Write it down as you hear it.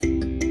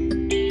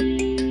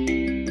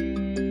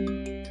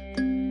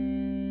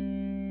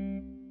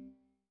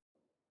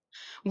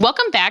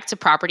Welcome back to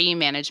Property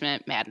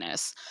Management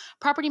Madness.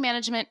 Property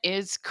management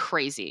is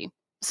crazy.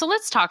 So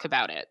let's talk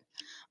about it.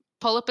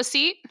 Pull up a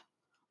seat,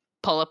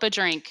 pull up a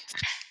drink.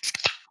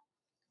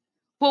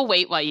 We'll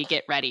wait while you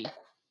get ready.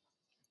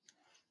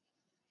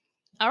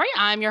 All right,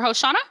 I'm your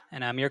host, Shauna.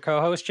 And I'm your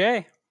co-host,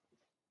 Jay.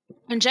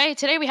 And Jay,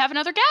 today we have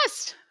another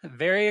guest.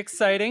 Very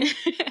exciting.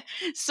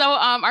 So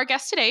our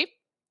guest today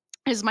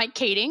is Mike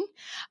Kading.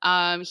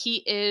 He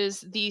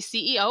is the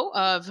CEO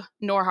of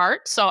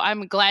Norhart. So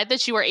I'm glad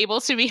that you were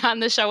able to be on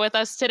the show with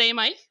us today,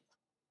 Mike.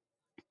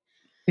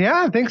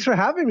 Yeah, thanks for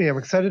having me. I'm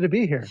excited to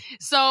be here.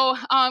 So,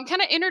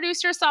 kind of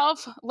introduce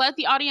yourself, let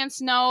the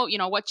audience know,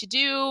 what you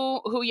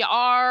do, who you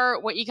are,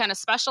 what you kind of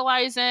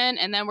specialize in,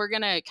 and then we're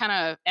going to kind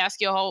of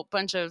ask you a whole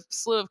bunch of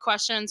slew of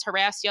questions,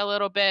 harass you a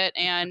little bit,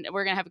 and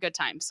we're going to have a good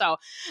time. So,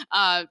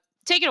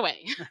 take it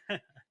away.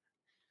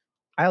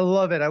 I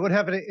love it. I wouldn't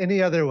have it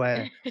any other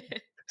way.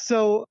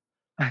 So,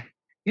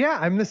 yeah,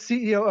 I'm the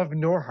CEO of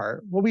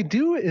Norhart. What we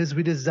do is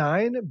we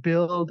design,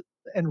 build,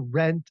 and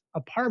rent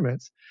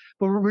apartments,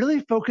 but we're really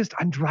focused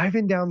on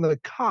driving down the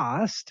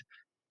cost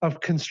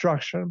of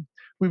construction.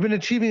 We've been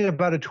achieving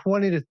about a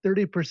 20 to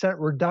 30%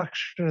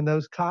 reduction in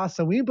those costs,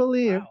 and we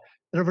believe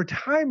that over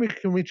time we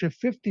can reach a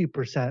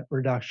 50%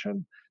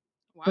 reduction.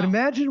 Wow. But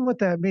imagine what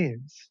that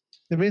means.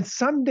 It means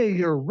someday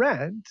your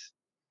rent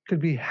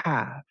could be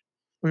half,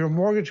 or your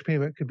mortgage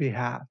payment could be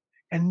half.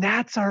 And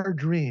that's our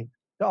dream,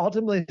 to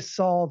ultimately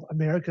solve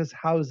America's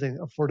housing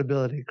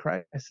affordability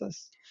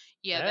crisis.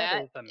 Yeah,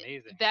 that is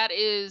amazing. That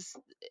is,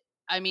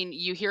 I mean,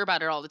 you hear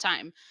about it all the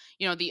time.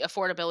 The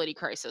affordability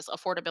crisis.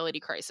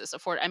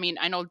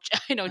 I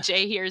know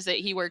Jay hears it.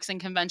 He works in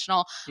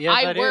conventional. Yes,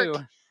 I do.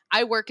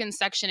 I work in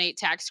Section 8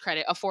 tax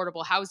credit,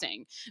 affordable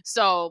housing.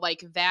 So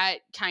like that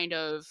kind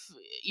of,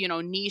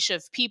 niche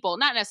of people,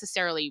 not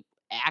necessarily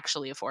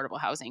actually affordable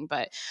housing,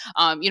 but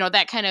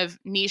that kind of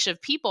niche of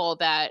people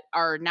that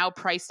are now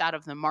priced out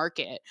of the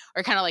market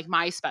are kind of like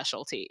my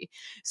specialty.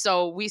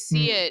 So we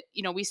see it,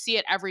 we see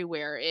it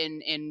everywhere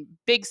in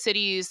big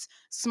cities,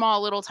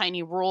 small little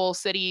tiny rural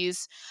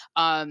cities.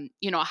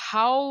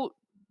 How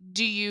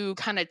do you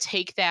kind of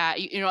take that?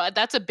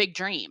 That's a big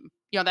dream.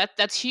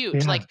 That's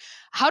huge. Yeah. Like,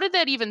 how did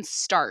that even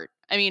start?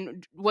 I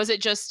mean, was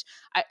it just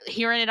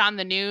hearing it on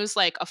the news,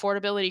 like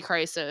affordability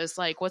crisis,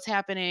 like what's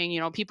happening?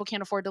 People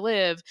can't afford to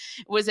live.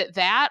 Was it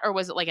that, or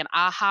was it like an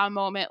aha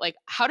moment? Like,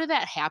 how did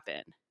that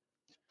happen?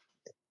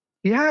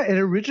 Yeah, it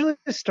originally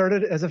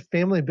started as a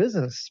family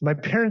business. My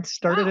parents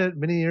started it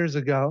many years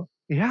ago.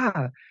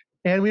 Yeah.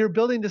 And we were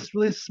building just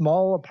really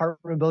small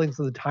apartment buildings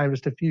at the time,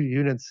 just a few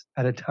units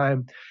at a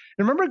time.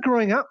 I remember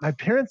growing up, my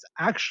parents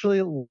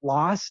actually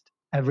lost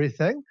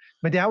everything.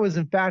 My dad was,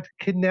 in fact,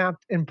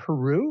 kidnapped in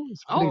Peru.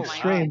 It's pretty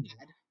extreme.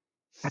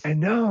 I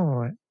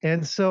know.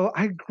 And so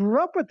I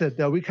grew up with it,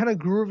 though. We kind of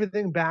grew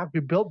everything back. We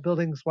built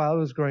buildings while I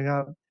was growing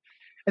up.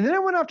 And then I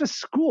went off to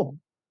school,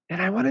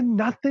 and I wanted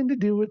nothing to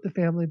do with the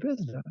family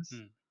business.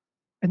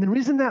 And the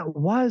reason that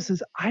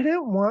is I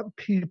didn't want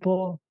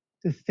people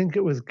to think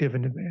it was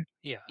given to me.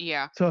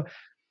 Yeah. So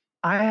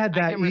I had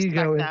that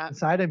ego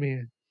inside of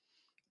me.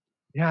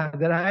 Yeah,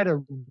 that I had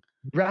to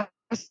wrestle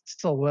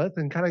with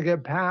and kind of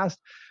get past.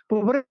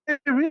 But what I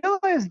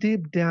realized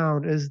deep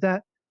down is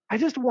that I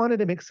just wanted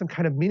to make some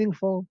kind of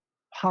meaningful,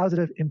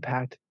 positive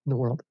impact in the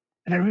world.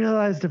 And I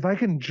realized if I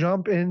can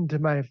jump into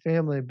my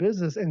family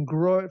business and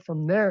grow it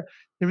from there,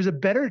 there was a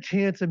better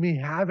chance of me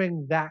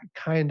having that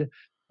kind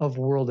of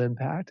world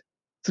impact.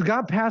 So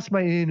got past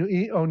my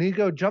own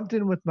ego, jumped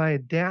in with my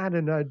dad,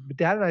 and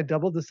dad and I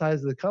doubled the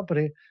size of the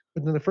company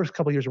within the first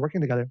couple of years of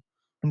working together.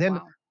 And then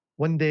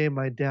one day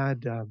my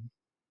dad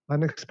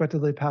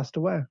unexpectedly passed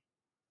away.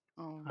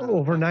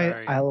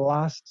 Overnight, I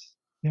lost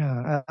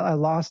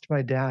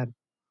my dad,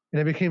 and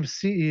I became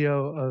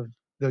CEO of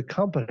the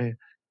company.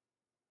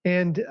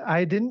 And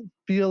I didn't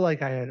feel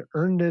like I had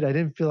earned it. I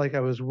didn't feel like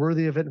I was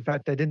worthy of it. In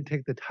fact, I didn't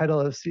take the title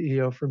of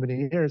CEO for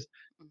many years.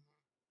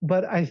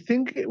 But I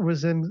think it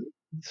was in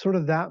sort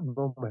of that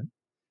moment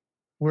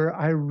where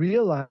I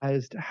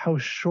realized how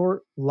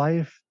short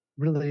life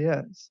really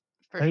is.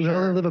 We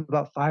only live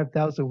about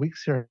 5,000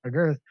 weeks here on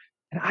Earth.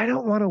 And I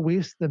don't want to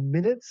waste the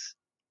minutes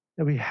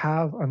that we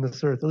have on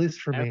this earth, at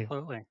least for me.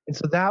 Absolutely. And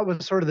so that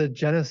was sort of the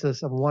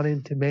genesis of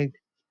wanting to make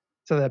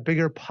that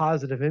bigger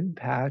positive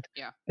impact.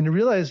 Yeah. And to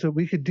realize that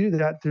we could do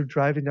that through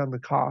driving down the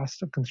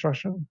cost of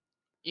construction.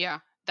 Yeah,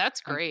 that's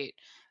great.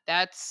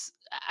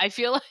 I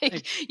feel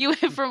like you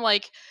went from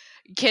like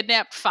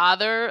kidnapped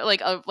father,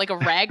 like a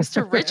rags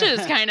to riches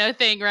kind of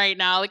thing right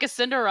now, like a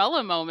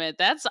Cinderella moment.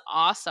 That's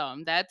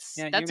awesome. I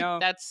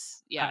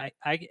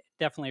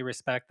definitely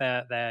respect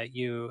that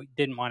you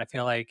didn't want to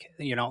feel like,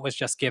 it was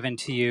just given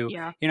to you.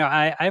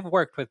 Yeah. I've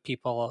worked with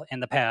people in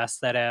the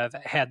past that have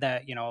had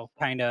that,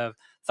 kind of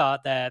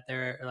thought that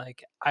they're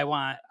like, I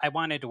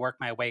wanted to work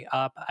my way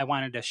up. I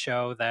wanted to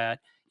show that,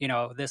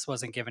 this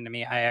wasn't given to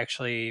me. I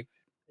actually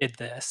did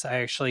this.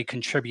 I actually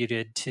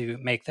contributed to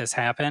make this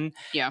happen.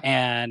 Yeah.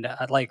 And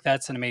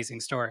that's an amazing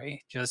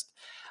story. Just,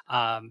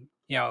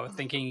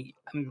 thinking,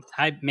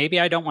 maybe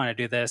I don't want to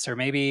do this, or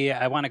maybe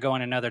I want to go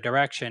in another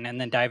direction, and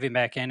then diving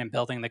back in and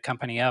building the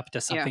company up to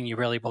Yeah. something you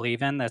really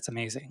believe in. That's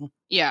amazing.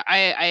 Yeah,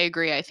 I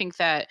agree. I think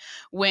that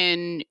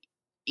when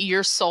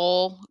your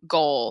sole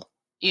goal,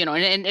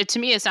 and to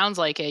me it sounds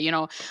like it.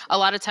 A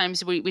lot of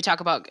times we talk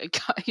about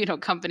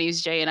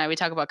companies. Jay and I, we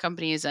talk about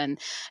companies and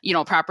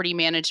property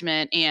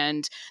management,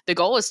 and the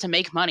goal is to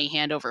make money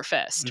hand over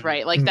fist, Mhm.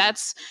 right? Like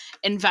that's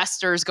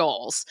investors'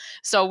 goals.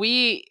 So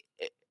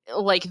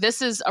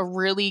this is a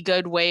really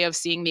good way of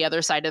seeing the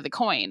other side of the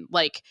coin.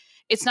 Like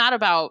it's not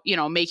about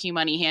making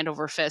money hand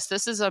over fist.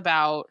 This is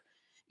about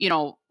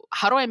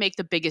how do I make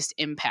the biggest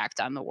impact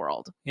on the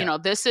world? Yeah.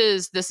 This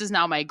is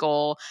now my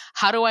goal.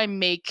 How do I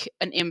make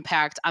an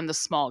impact on the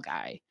small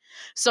guy?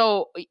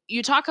 So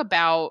you talk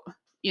about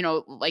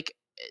like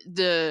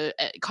the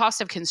cost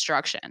of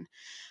construction.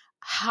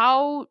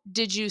 How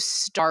did you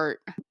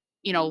start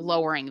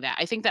lowering that?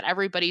 I think that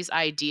everybody's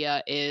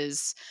idea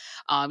is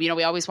we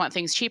always want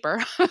things cheaper.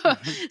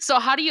 Mhm. So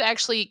how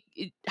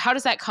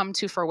does that come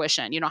to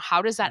fruition?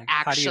 How does that Like,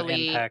 how do you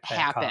actually impact that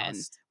happen?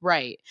 cost?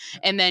 Right.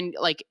 And then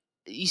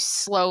you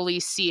slowly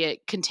see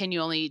it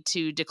continually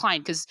to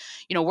decline because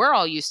we're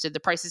all used to the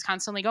prices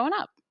constantly going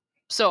up.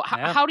 So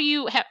Yeah. how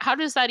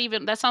does that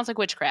even, that sounds like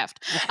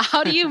witchcraft.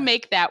 How do you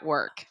make that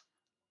work?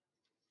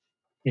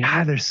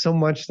 Yeah, there's so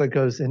much that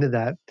goes into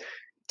that. You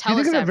Tell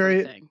think us of a very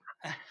everything.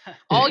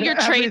 All your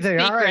trade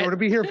everything. All right, we're secrets. gonna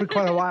be here for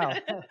quite a while.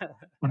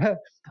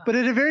 But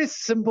at a very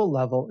simple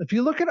level, if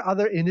you look at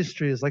other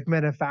industries like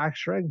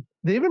manufacturing,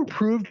 they've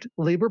improved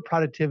labor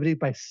productivity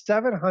by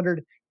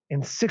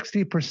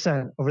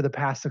 760% over the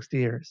past 60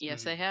 years.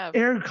 Yes, they have.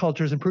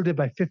 Agriculture's improved it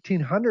by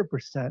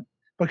 1,500%.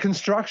 But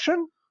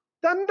construction,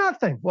 done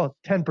nothing. Well,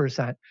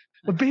 10%,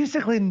 but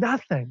basically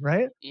nothing,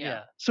 right?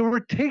 Yeah. So we're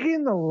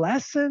taking the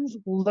lessons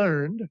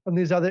learned from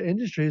these other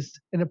industries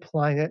and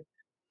applying it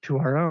to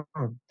our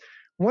own.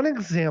 One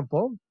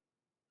example,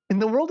 in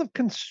the world of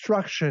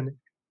construction,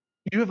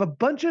 you have a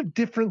bunch of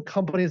different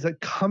companies that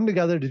come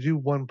together to do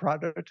one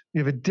project.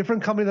 You have a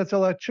different company that's an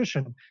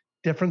electrician,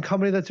 different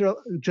company that's your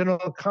general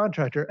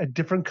contractor, a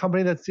different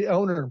company that's the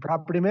owner and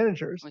property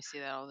managers. We see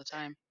that all the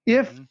time.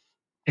 If,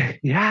 Mhm.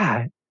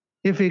 yeah,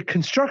 if a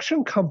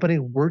construction company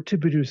were to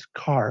produce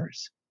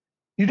cars,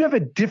 you'd have a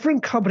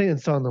different company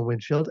installing the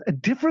windshield, a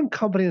different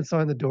company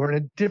installing the door,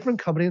 and a different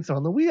company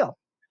installing the wheel.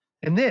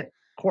 And then,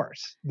 of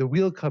course, the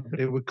wheel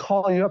company would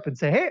call you up and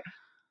say, "Hey,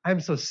 I'm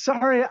so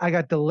sorry. I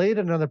got delayed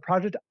on another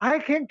project. I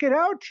can't get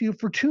out to you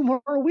for 2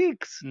 more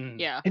weeks." Mm.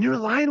 Yeah. And your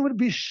line would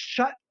be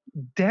shut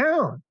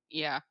down.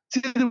 Yeah.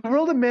 See, the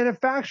world of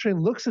manufacturing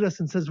looks at us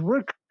and says,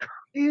 "We're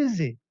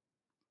crazy."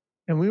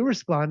 And we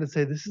respond and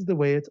say, "This is the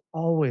way it's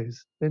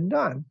always been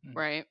done."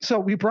 Right. So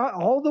we brought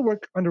all the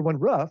work under one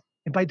roof.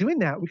 And by doing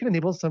that, we can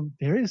enable some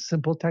very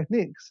simple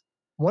techniques.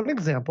 One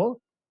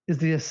example is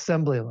the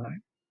assembly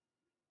line.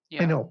 I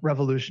Yeah. know,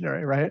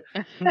 revolutionary, right?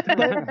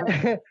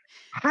 But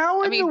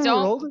how I in the mean,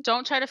 world?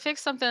 don't try to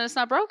fix something that's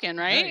not broken,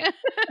 right?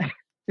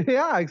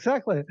 Yeah,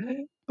 exactly.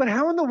 But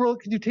how in the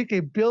world can you take a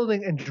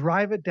building and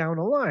drive it down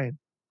a line?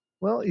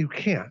 Well, you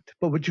can't.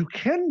 But what you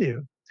can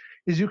do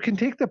is you can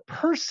take the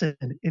person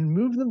and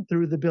move them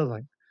through the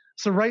building.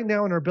 So right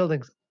now in our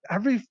buildings,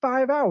 every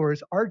 5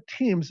 hours, our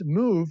teams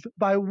move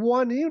by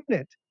one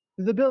unit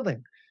to the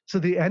building. So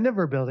the end of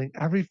our building,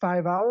 every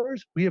 5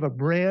 hours, we have a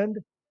brand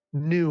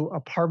new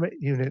apartment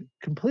unit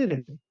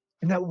completed.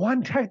 And that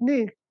one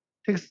technique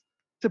takes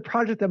a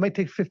project that might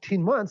take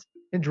 15 months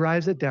and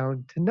drives it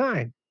down to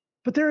 9.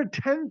 But there are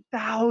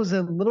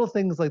 10,000 little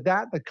things like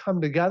that that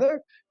come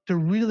together to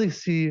really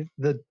see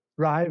the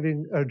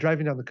driving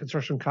down the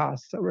construction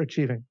costs that we're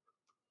achieving.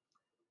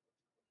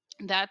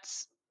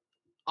 That's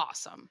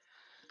awesome.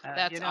 Uh, you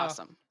That's know,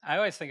 awesome. I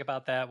always think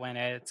about that when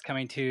it's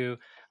coming to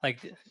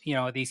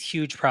these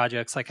huge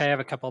projects. Like I have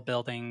a couple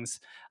buildings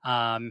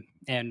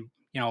in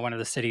one of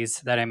the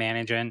cities that I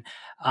manage in,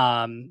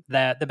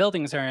 that the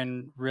buildings are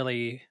in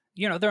really,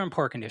 they're in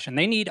poor condition.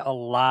 They need a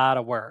lot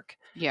of work,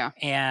 Yeah.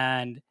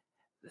 and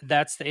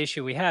that's the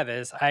issue we have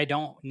is I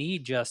don't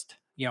need just,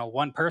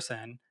 one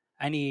person.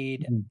 I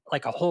need Mhm.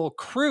 like a whole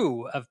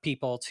crew of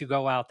people to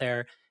go out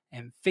there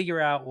and figure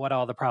out what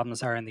all the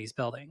problems are in these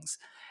buildings.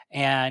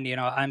 And,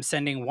 I'm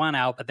sending one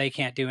out, but they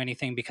can't do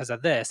anything because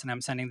of this. And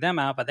I'm sending them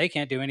out, but they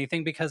can't do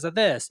anything because of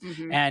this.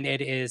 Hmm. And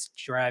it is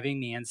driving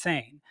me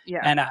insane.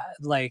 Yeah. And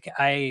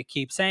I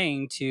keep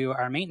saying to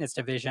our maintenance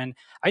division,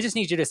 I just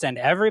need you to send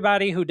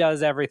everybody who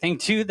does everything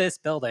to this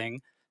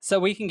building so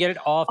we can get it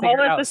all All figured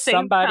at the out. same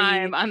Somebody,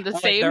 time on the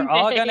like, they're same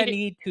all going to day.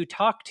 need to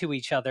talk to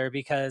each other,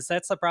 because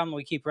that's the problem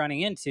we keep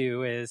running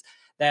into is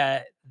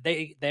that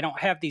they don't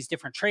have these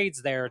different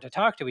trades there to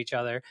talk to each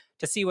other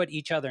to see what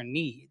each other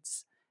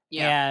needs.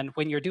 Yeah. And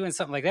when you're doing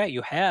something like that,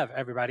 you have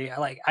everybody.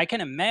 Like, I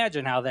can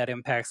imagine how that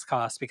impacts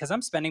costs because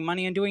I'm spending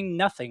money and doing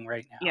nothing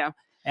right now. Yeah.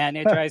 And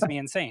it drives me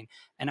insane.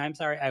 And I'm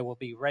sorry, I will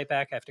be right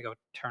back. I have to go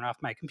turn off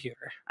my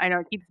computer. I know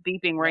it keeps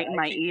beeping right in I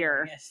my keep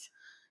hearing ear. it.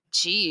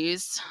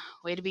 Jeez,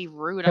 way to be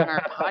rude on our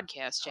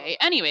podcast, Jay.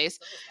 Anyways,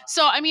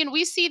 so I mean,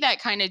 we see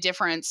that kind of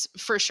difference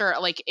for sure,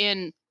 like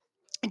in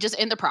just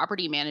in the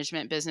property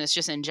management business,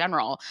 just in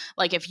general.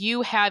 Like if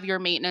you have your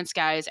maintenance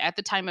guys at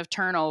the time of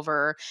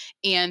turnover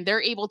and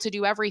they're able to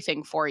do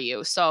everything for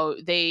you. So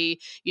they,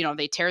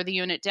 they tear the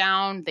unit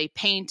down, they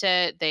paint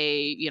it,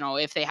 they,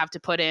 if they have to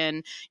put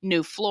in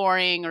new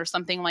flooring or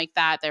something like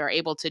that, they're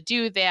able to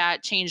do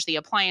that, change the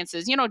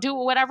appliances, do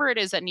whatever it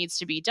is that needs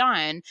to be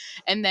done.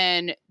 And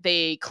then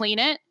they clean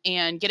it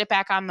and get it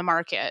back on the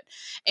market.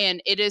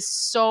 And it is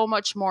so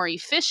much more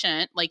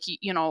efficient. Like,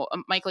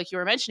 Mike, like you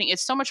were mentioning,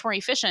 it's so much more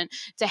efficient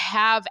to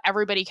have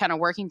everybody kind of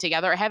working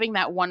together, having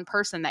that one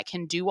person that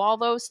can do all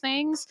those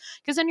things,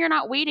 because then you're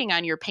not waiting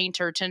on your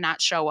painter to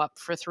not show up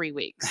for 3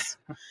 weeks.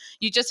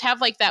 You just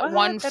have like that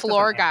one That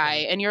floor doesn't guy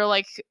happen. and you're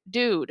like,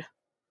 dude,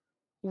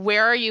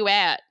 where are you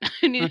at?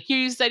 And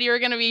you said you were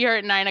going to be here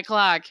at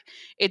 9:00.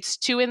 It's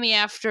 2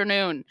 p.m.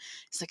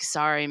 It's like,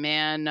 sorry,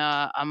 man.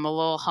 I'm a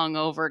little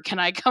hungover. Can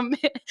I come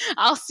in?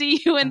 I'll see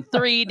you in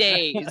 3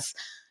 days.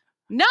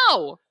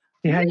 No,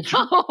 Yeah,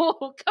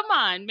 no, come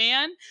on,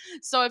 man.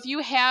 So if you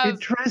have, it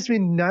drives me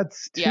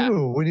nuts yeah,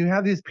 too when you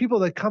have these people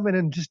that come in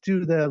and just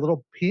do the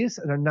little piece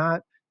and are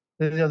not,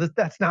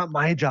 that's not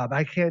my job.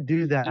 I can't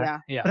do that. yeah,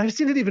 Yeah. But I've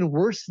seen it even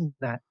worse than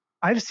that.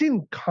 I've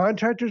seen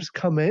contractors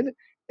come in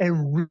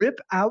and rip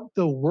out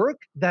the work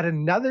that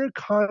another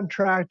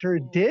contractor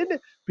did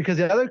because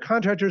the other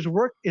contractor's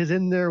work is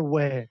in their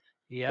way.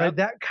 Yep. Right?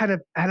 That kind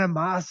of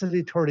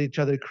animosity toward each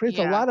other creates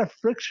a Yeah. lot of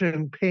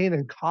friction, pain,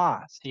 and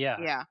cost. Yeah.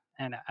 yeah,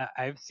 And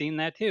I've seen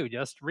that too.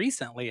 Just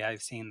recently,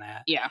 I've seen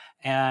that. yeah,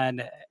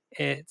 And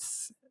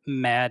it's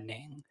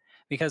maddening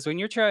because when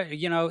you're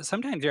trying,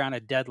 sometimes you're on a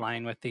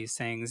deadline with these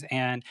things,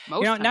 and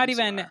most not times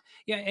you even, are.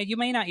 yeah, you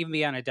may not even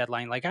be on a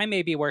deadline. Like I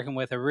may be working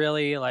with a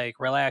really like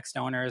relaxed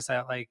owners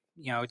that like,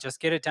 just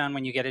get it done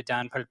when you get it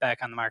done, put it back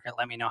on the market,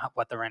 let me know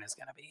what the rent is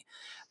going to be.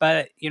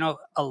 But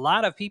a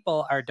lot of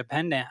people are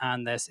dependent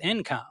on this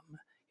income.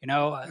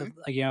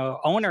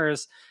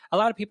 Owners, a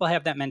lot of people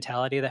have that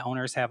mentality that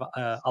owners have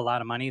a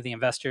lot of money. The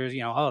investors,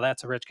 oh,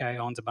 that's a rich guy who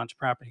owns a bunch of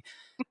property.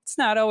 It's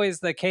not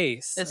always the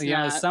case. It's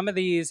not. Some of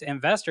these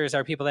investors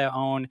are people that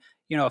own,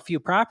 a few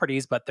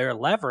properties, but they're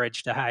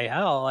leveraged to high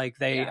hell. Like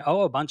they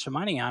owe a bunch of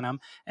money on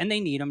them and they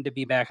need them to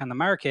be back on the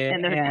market.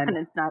 And their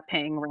tenants not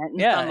paying rent in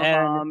Yeah, some of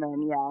and them.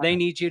 And they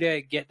need you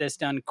to get this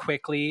done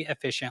quickly,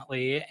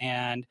 efficiently,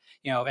 and,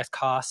 as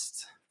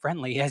cost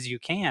friendly as you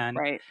can.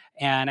 right.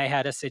 And I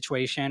had a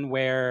situation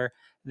where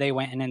they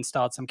went and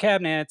installed some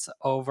cabinets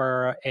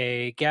over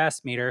a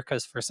gas meter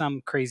because for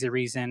some crazy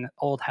reason,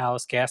 old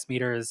house gas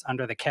meter is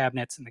under the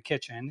cabinets in the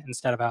kitchen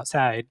instead of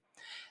outside.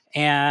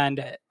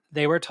 And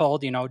they were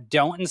told,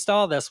 don't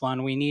install this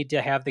one. We need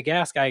to have the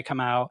gas guy come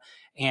out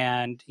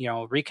and,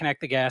 reconnect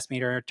the gas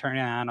meter, turn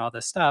it on, all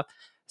this stuff.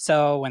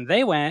 So when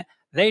they went,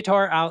 they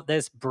tore out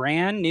this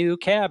brand new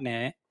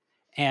cabinet,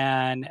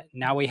 and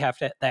now we have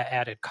that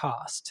added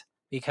cost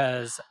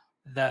because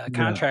the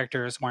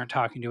contractors weren't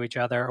talking to each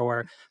other,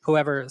 or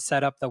whoever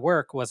set up the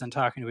work wasn't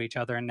talking to each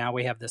other, and now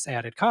we have this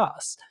added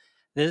cost.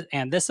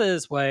 This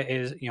is what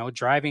is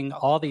driving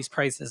all these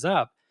prices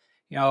up.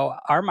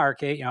 Our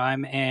market,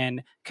 I'm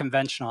in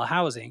conventional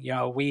housing.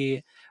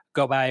 We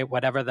go by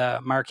whatever the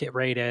market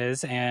rate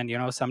is, and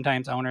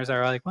sometimes owners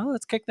are like, well,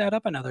 let's kick that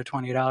up another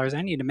 $20.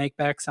 I need to make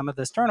back some of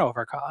this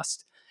turnover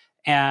cost.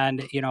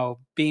 And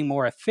being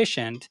more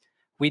efficient,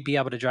 we'd be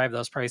able to drive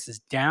those prices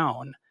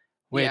down,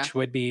 which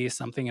would be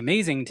something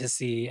amazing to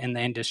see in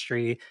the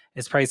industry,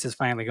 is prices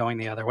finally going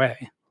the other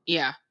way.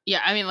 Yeah.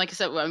 Yeah. I mean, like I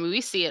said, we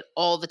see it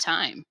all the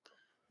time.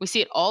 We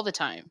see it all the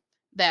time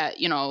that,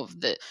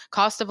 the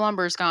cost of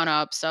lumber's gone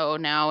up. So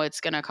now it's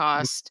going to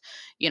cost,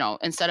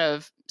 instead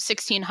of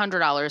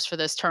 $1,600 for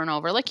this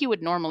turnover, like you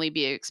would normally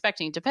be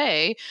expecting to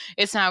pay,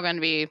 it's now going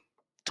to be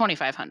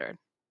 $2,500,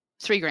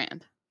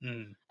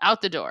 $3,000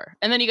 out the door.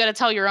 And then you got to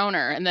tell your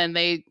owner, and then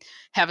they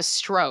have a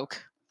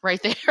stroke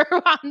right there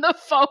on the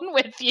phone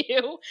with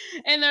you.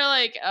 And they're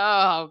like,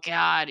 oh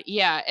God.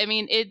 Yeah. I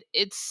mean,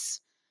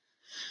 it's,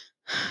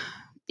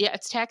 yeah,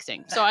 it's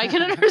taxing. So I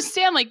can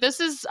understand, like, this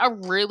is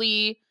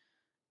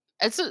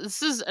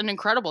this is an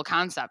incredible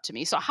concept to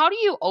me. So how do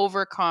you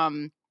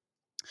overcome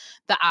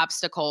the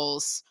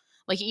obstacles,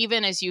 like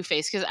even as you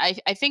face, because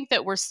I think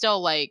that we're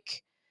still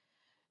like,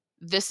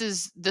 this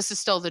is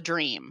still the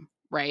dream,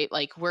 right?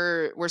 Like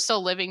we're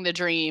still living the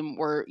dream.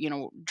 We're,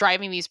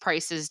 driving these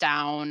prices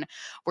down.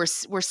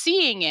 We're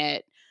seeing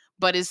it,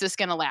 but is this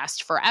going to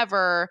last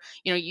forever?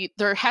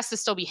 There has to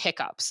still be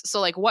hiccups. So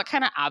like, what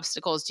kind of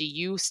obstacles do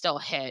you still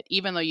hit,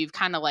 even though you've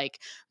kind of like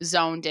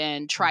zoned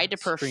in, tried to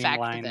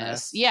perfect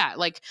this? Yeah.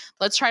 Like,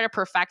 let's try to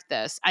perfect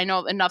this. I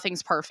know that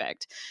nothing's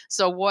perfect.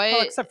 So what,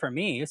 well, except for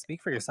me,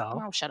 speak for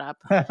yourself. Oh, shut up.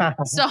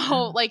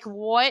 So like,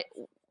 what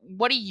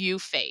do you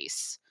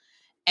face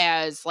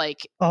as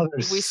like,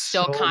 we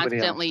still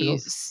constantly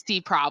see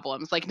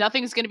problems? Like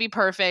nothing's going to be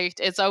perfect.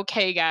 It's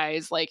okay,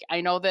 guys. Like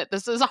I know that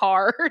this is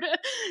hard.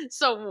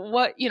 So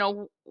what,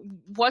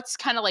 what's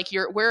kind of like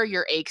where are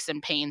your aches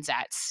and pains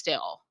at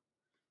still?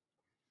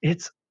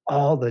 It's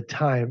all the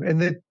time.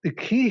 And the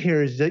key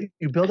here is that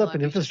you build up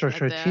an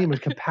infrastructure, a team,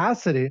 and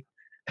capacity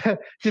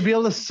to be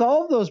able to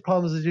solve those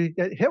problems as you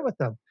get hit with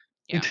them.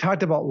 We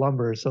talked about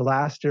lumber. So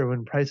last year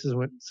when prices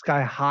went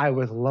sky high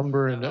with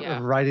lumber and a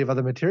variety of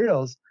other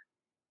materials,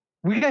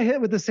 we got hit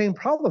with the same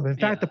problem. In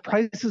fact, the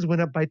prices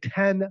went up by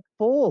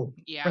tenfold,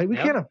 right? We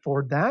can't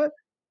afford that.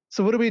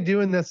 So what do we do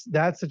in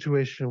that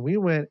situation? We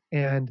went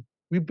and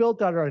we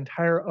built out our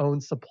entire own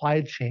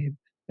supply chain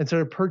and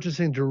started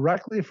purchasing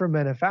directly from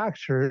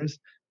manufacturers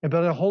and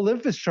built a whole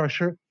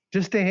infrastructure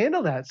just to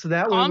handle that. So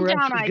that way Calm we're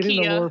down, actually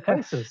getting the lower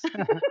prices.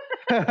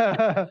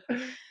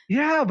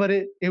 Yeah, but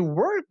it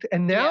worked.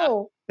 And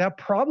now that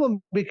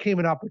problem became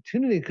an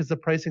opportunity because the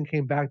pricing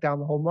came back down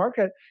the whole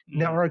market.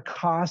 Now our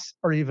costs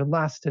are even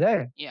less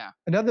today. Yeah.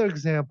 Another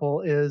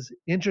example is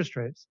interest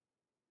rates.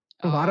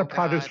 A lot of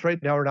projects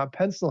right now are not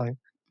penciling.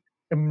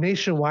 And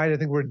nationwide, I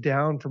think we're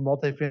down for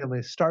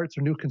multifamily starts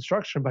or new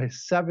construction by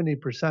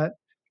 70%.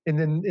 And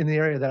then in the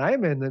area that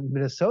I'm in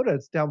Minnesota,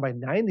 it's down by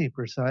 90%.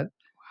 Wow.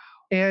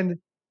 And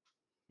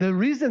the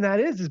reason that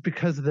is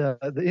because the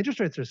interest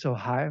rates are so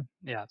high.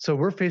 Yeah. So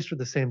we're faced with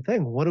the same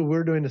thing. What are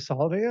we doing to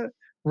solving it?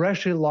 We're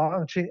actually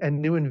launching a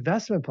new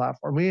investment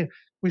platform.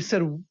 We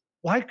said,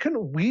 why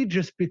couldn't we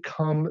just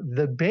become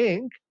the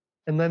bank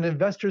and let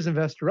investors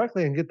invest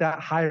directly and get that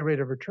higher rate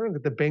of return,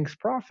 get the bank's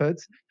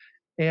profits,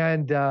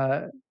 and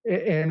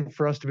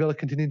for us to be able to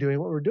continue doing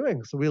what we're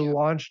doing. So we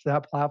launched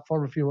that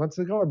platform a few months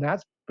ago, and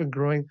that's been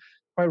growing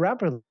quite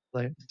rapidly.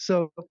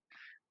 So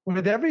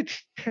with every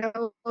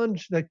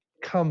challenge that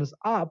comes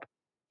up,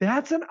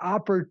 that's an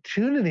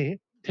opportunity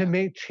to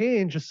make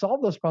change, to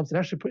solve those problems, and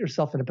actually put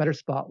yourself in a better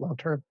spot long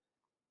term.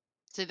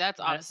 So that's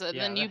opposite.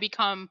 Then you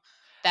become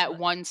that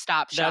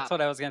one-stop shop. That's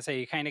what I was going to say.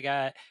 You kind of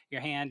got your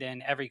hand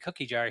in every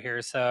cookie jar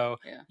here. So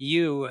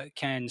you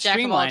can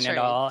streamline it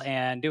all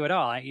and do it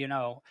all. You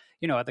know,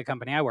 at the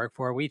company I work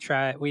for, we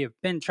have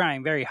been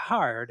trying very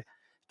hard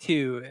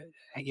to,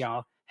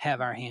 have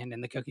our hand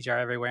in the cookie jar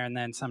everywhere. And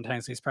then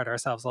sometimes we spread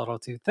ourselves a little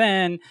too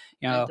thin,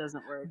 It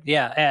doesn't work.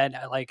 Yeah. And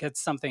it's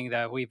something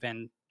that we've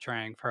been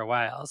trying for a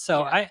while.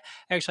 So I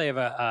actually have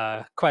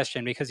a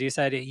question, because you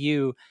said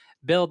you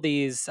build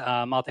these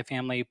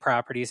multifamily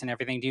properties and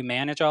everything. Do you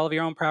manage all of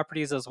your own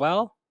properties as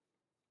well?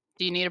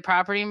 Do you need a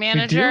property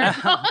manager?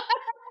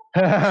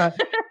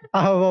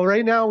 Well,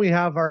 right now we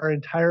have our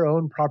entire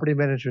own property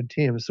management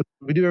team. So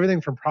we do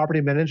everything from property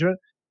management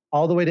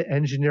all the way to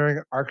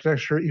engineering,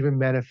 architecture, even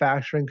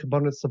manufacturing,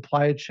 component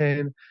supply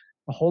chain,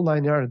 the whole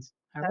 9 yards.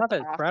 I love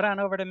it. Right on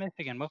over to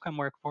Michigan. We'll come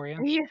work for you.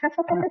 Yeah,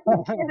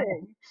 no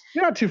kidding.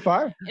 You're not too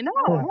far.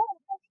 No,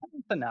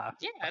 it's enough.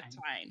 Yeah, that's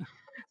fine.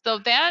 So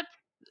that's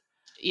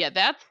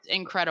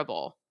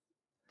incredible.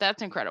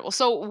 That's incredible.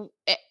 So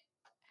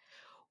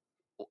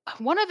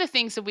one of the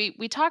things that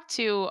we talked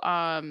to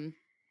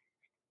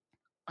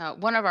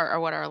one of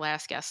our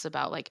last guests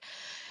about, like,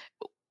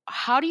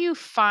 how do you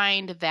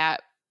find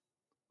that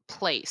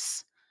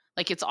place?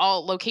 Like, it's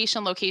all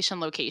location, location,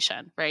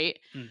 location, right?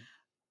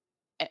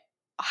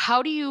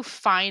 How do you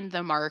find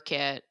the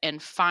market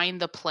and find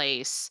the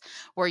place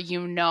where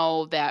you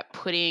know that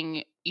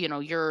putting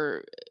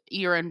your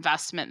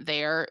investment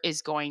there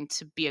is going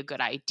to be a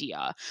good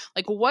idea?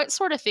 Like, what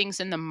sort of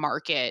things in the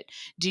market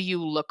do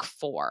you look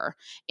for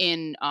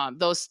in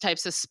those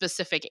types of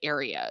specific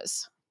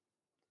areas?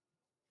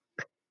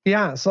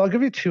 Yeah, so I'll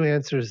give you two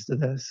answers to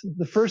this.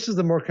 The first is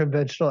the more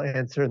conventional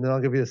answer, and then I'll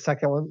give you the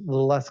second one, a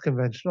little less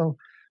conventional.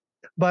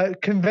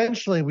 But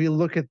conventionally, we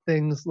look at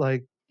things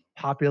like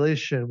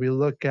population, we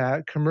look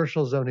at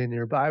commercial zoning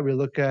nearby, we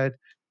look at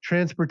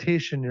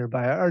transportation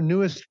nearby. Our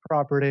newest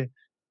property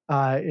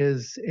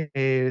is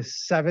a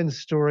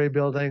 7-story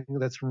building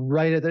that's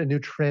right at a new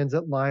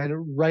transit line,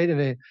 right in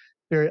a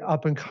very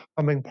up and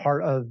coming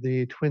part of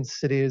the Twin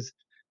Cities.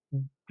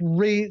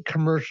 Great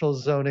commercial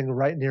zoning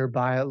right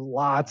nearby,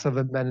 lots of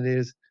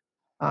amenities.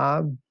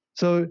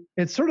 So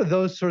it's sort of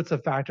those sorts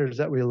of factors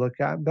that we look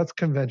at. That's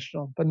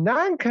conventional. But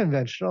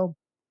non-conventional,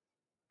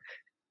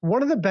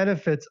 one of the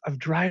benefits of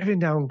driving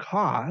down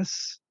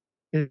costs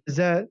is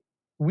that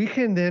we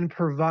can then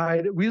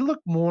we look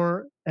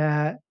more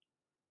at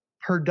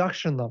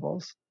production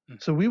levels.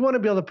 So we want to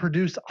be able to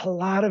produce a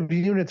lot of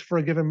units for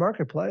a given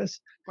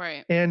marketplace.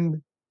 Right.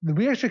 And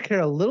we actually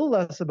care a little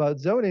less about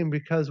zoning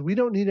because we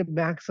don't need to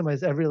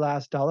maximize every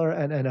last dollar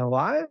at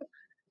NOI.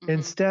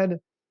 Instead,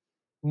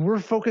 we're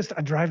focused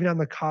on driving down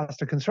the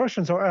cost of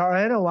construction. So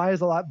our NOI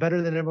is a lot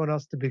better than everyone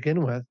else to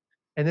begin with.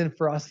 And then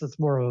for us, it's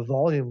more of a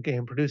volume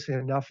game, producing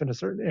enough in a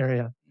certain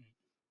area.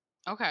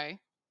 Okay.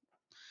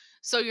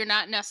 So you're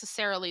not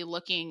necessarily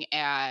looking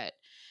at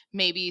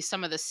maybe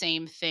some of the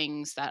same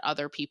things that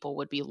other people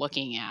would be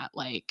looking at,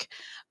 like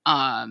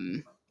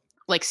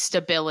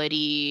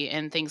stability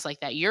and things like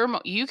that.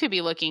 You could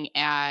be looking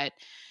at,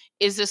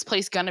 is this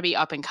place going to be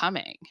up and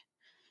coming?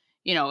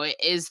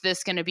 Is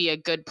this going to be a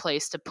good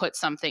place to put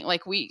something?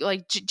 Like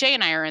Jay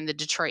and I are in the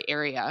Detroit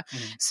area.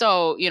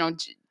 So,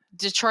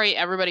 Detroit,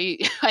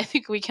 everybody, I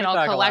think we can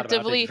all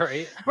collectively,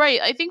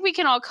 right. I think we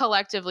can all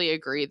collectively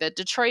agree that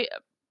Detroit,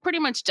 pretty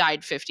much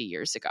died 50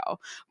 years ago,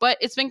 but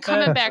it's been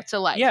coming back to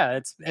life. Yeah,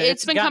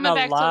 It's been gotten coming a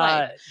back to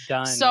life. lot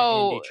done in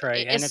So,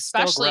 Detroit, and it's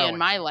still especially in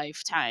my growing.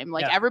 lifetime,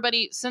 like Yeah.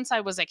 everybody, since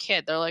I was a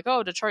kid, they're like,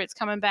 "Oh, Detroit's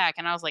coming back,"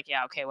 and I was like,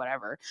 "Yeah, okay,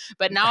 whatever."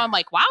 But now I'm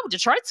like, "Wow,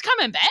 Detroit's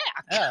coming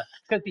back." Yeah,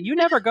 because you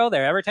never go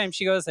there. Every time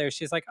she goes there,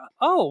 she's like,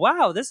 "Oh,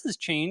 wow, this has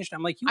changed."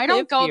 I'm like, "You I live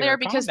don't go here. there Calm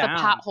because the down."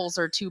 potholes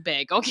are too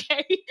big.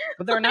 Okay,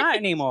 But they're not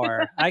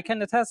anymore. I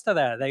can attest to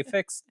that. They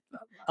fixed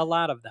a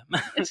lot of them.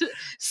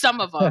 some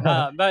of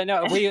them. But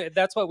no,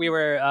 that's what we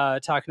were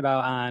talking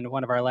about on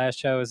one of our last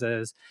shows,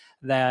 is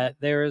that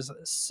there's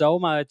so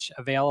much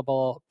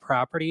available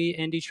property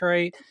in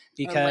Detroit Land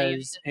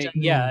because, in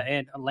yeah,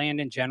 Mm. and land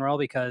in general,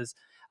 because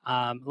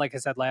like I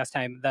said last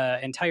time, the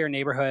entire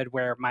neighborhood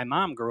where my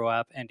mom grew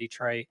up in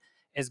Detroit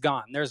is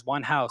gone. There's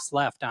one house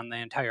left on the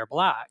entire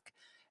block,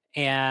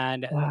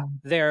 and Wow.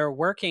 they're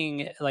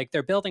working, like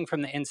they're building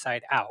from the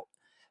inside out.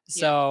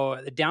 Yeah.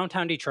 So the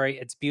downtown Detroit,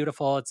 it's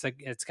beautiful.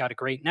 It's got a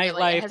great Yeah,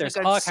 like it nightlife. has a There's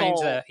good all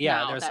kinds soul of, yeah,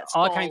 now. there's That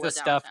all soul kinds of of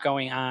stuff downtown.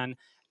 going on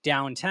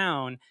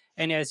downtown.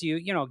 And as you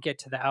get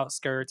to the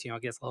outskirts,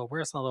 it gets a little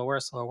worse, a little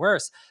worse, a little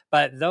worse.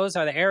 But those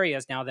are the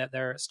areas now that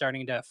they're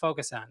starting to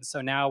focus on.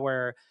 So now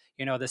we're,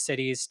 the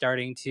city's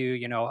starting to,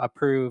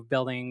 approve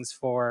buildings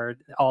for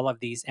all of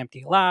these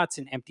empty lots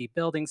and empty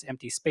buildings,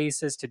 empty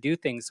spaces to do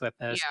things with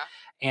this. Yeah.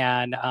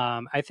 And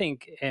I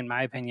think, in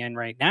my opinion,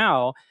 right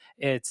now,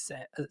 it's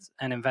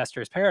an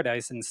investor's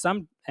paradise, and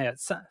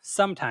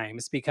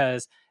sometimes,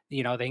 because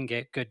they can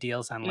get good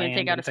deals on You gonna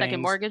take land out a and second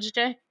things. mortgage,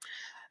 Jay?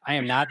 I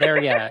am not there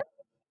yet.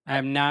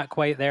 I'm not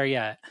quite there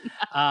yet.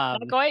 Not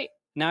quite.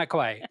 Not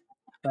quite.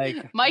 Like,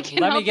 Mike can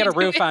let me help get you a do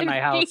roof on my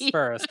house it.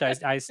 first.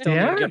 I still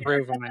need to Yeah. get a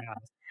roof on my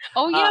house.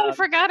 Oh yeah, I Um,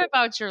 forgot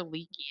about your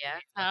leaky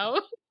ass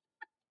house.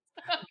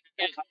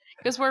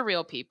 Because we're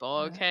real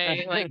people,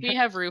 okay? Like we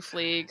have roof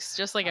leaks,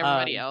 just like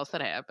everybody um, else.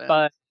 That happens.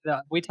 but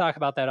we talk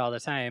about that all the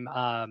time.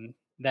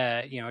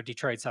 That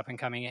Detroit's up and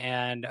coming,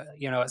 and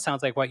it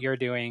sounds like what you're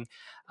doing.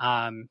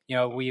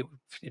 We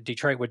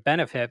Detroit would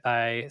benefit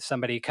by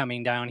somebody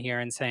coming down here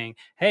and saying,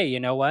 "Hey, you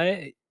know what?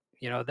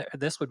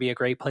 This would be a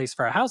great place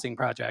for a housing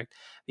project,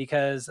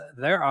 because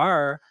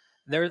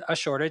there's a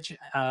shortage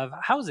of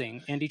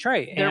housing in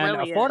Detroit, There and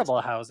really is.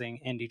 affordable housing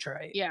in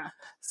Detroit." Yeah.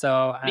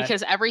 So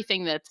Because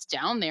everything that's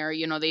down there,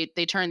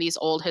 they turn these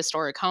old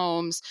historic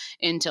homes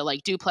into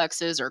like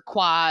duplexes or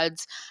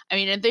quads. I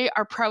mean, and they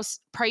are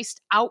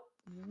priced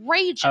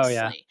oh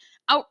yeah,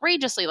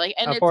 outrageously, like,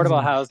 and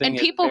affordable Mm. housing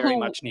is people very who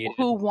much needed.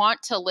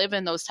 want to live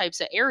in those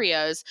types of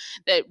areas,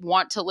 that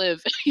want to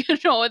live,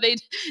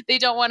 they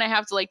don't want to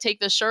have to like take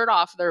the shirt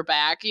off their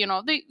back.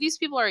 These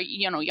people are,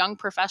 young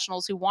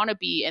professionals who want to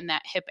be in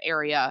that hip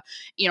area,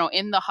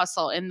 in the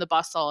hustle, in the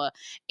bustle,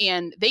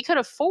 and they could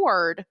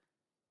afford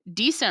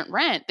decent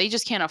rent. They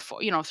just can't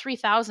afford,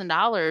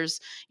 $3,000,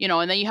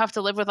 and then you have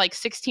to live with like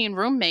 16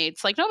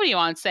 roommates. Like nobody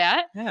wants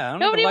that. Yeah, I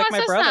don't even Nobody like wants, my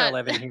that's brother not.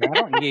 living here. I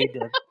don't need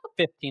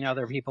 15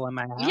 other people in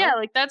my Yeah, house.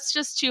 like that's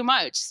just too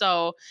much.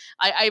 So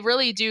I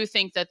really do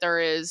think that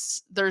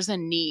there's a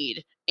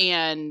need.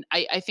 And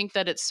I think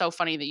that it's so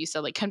funny that you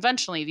said like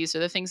conventionally these are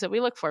the things that we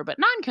look for, but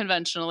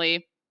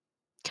non-conventionally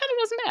kind of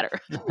doesn't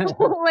matter.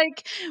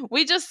 Like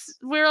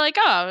we're like,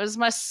 oh, is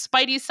my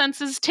spidey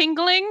senses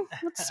tingling?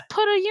 Let's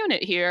put a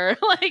unit here.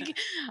 Like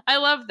I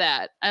love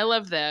that. I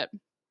love that.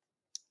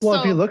 Well,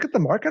 if you So look at the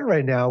market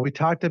right now, we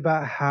talked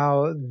about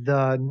how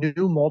the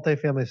new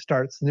multifamily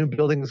starts, new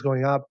buildings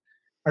going up,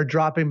 are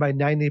dropping by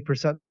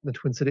 90% in the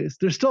Twin Cities.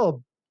 There's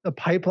still a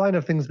pipeline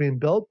of things being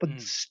built, but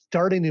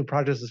starting new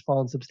projects has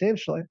fallen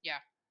substantially. yeah.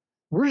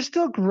 We're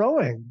still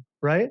growing,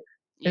 right?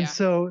 And Yeah.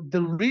 so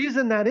the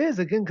reason that is,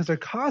 again, because our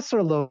costs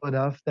are low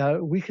enough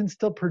that we can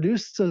still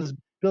produce those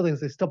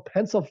buildings. They still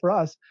pencil for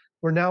us,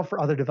 where now for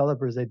other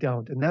developers, they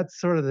don't. And that's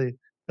sort of the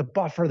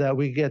buffer that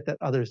we get that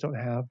others don't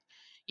have.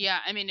 Yeah,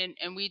 I mean,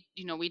 and we,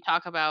 we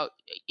talk about,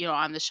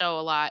 on the show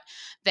a lot,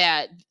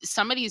 that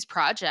some of these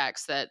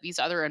projects that these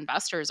other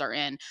investors are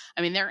in,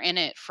 I mean, they're in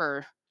it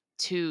for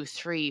 2,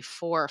 3,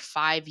 4,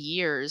 5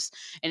 years,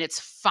 and it's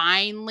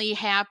finally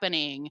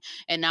happening.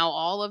 And now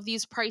all of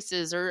these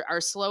prices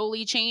are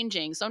slowly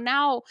changing. So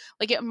now,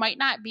 like, it might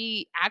not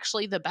be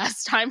actually the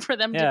best time for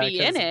them to Yeah, be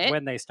in because it.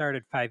 when they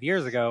started 5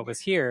 years ago, it was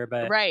here,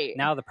 but Right.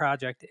 now the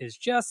project is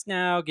just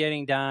now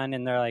getting done,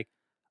 and they're like,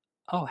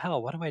 "Oh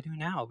hell, what do I do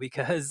now?"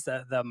 Because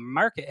the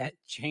market had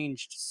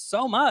changed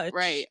so much,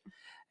 Right.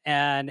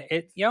 and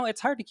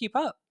it's hard to keep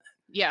up,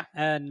 Yeah.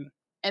 and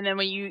And then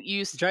when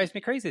it drives me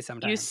crazy you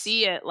sometimes.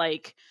 see it,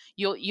 like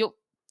you'll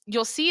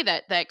see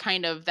that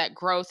kind of that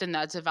growth and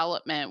that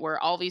development where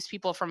all these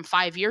people from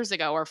 5 years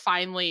ago are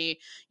finally,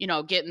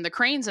 getting the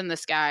cranes in the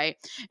sky,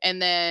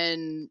 and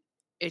then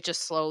it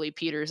just slowly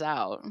peters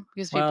out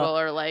because people Well,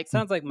 are like,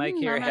 sounds like Mike I'm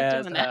here not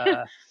has doing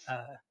that.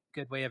 a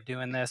good way of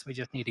doing this. We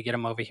just need to get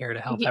him over here to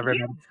help Yeah,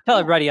 everybody, tell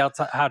everybody else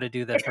how to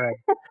do this right.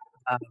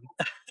 Um,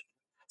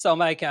 so,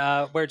 Mike,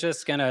 we're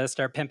just going to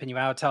start pimping you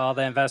out to all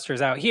the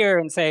investors out here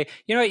and say,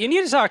 you know what, you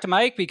need to talk to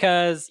Mike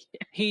because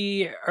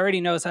he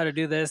already knows how to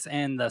do this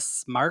in the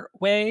smart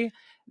way.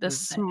 the And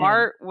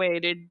smart way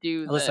to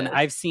do listen, this.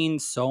 I've seen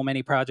so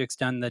many projects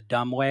done the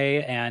dumb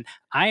way, and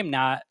I'm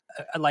not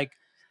like,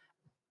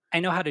 I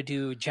know how to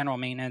do general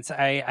maintenance.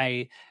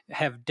 I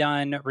have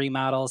done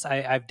remodels.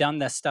 I've done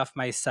this stuff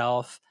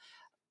myself.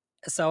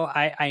 So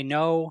I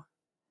know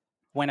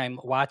when I'm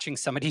watching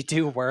somebody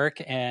do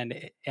work and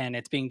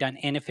it's being done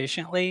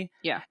inefficiently,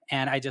 Yeah.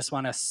 and I just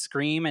want to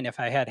scream. And if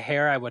I had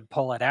hair, I would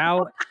pull it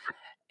out.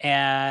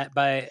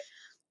 But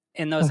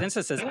in those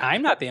instances,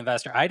 I'm not the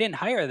investor. I didn't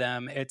hire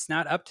them. It's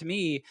not up to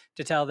me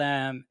to tell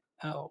them,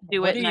 oh,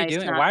 Do what it are you nice,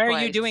 doing? not Why are you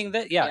twice. doing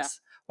that? Yeah. Yes.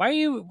 Why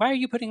are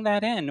you putting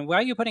that in? Why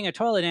are you putting a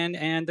toilet in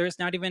and there's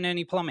not even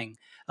any plumbing?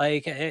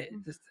 Like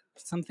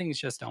some things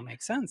just don't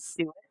make sense.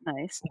 Do it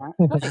nice, not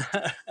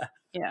twice.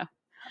 Yeah.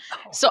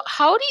 So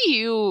how do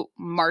you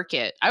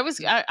market? I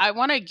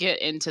want to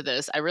get into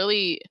this. I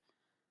really,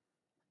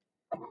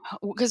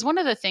 because one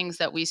of the things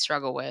that we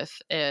struggle with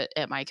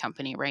at my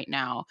company right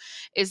now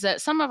is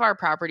that some of our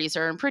properties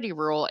are in pretty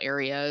rural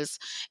areas,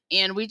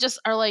 and we just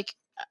are like,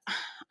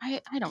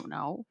 I don't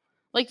know.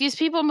 Like, these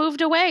people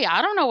moved away.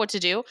 I don't know what to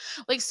do.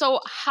 Like, so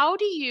how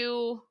do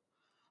you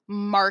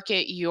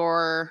market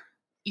your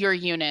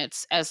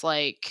units as,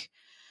 like,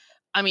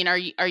 I mean, are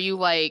you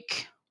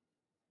like,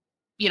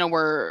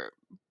 we're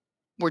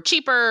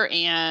cheaper,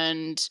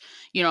 and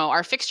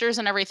our fixtures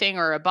and everything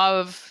are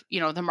above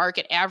the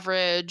market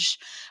average,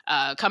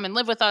 come and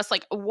live with us,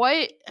 like,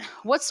 what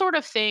sort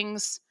of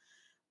things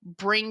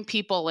bring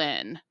people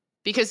in?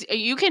 Because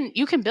you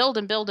can build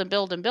and build and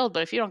build and build,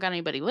 but if you don't got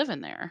anybody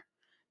living there,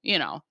 you're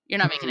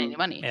not making any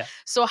money. Yeah.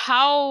 So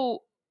how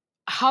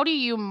do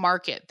you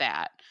market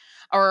that?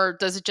 Or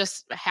does it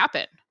just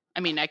happen? I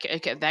mean,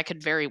 that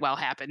could very well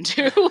happen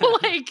too.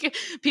 Like,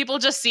 people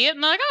just see it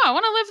and they're like, oh, I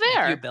want to live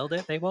If you there. build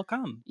it, they will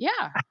come.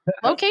 Yeah.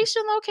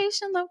 Location,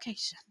 location,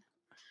 location.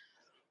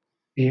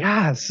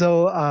 Yeah,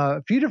 so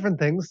a few different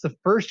things. The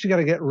first you got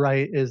to get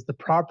right is the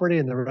property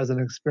and the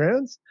resident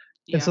experience.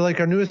 And Yeah. so, like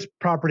our newest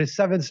property,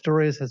 7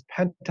 stories, has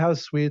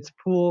penthouse suites,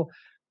 pool,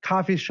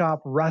 coffee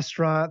shop,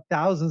 restaurant,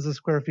 thousands of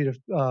square feet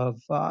of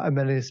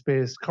amenity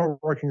space,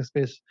 co-working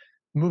space,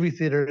 movie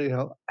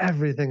theater,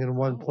 everything in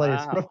one place.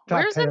 Wow. Rooftop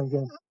Where's it?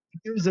 patio,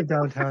 views of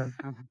downtown.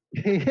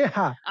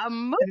 Yeah, A and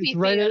movie it's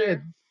right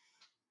theater.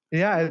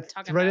 yeah, I'm it's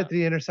talking right at about.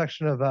 the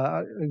intersection of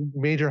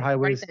major Write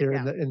highways that here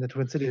in down. the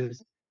Twin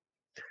Cities.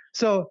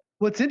 So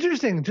what's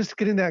interesting, just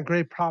getting that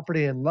great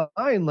property in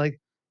line, like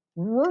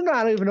we're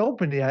not even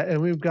open yet,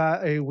 and we've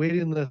got a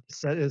waiting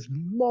list that is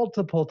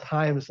multiple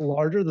times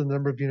larger than the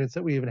number of units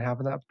that we even have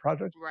in that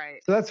project.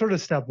 Right. So that's sort of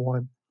step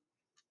one.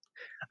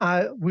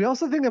 We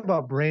also think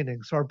about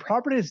branding. So our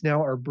properties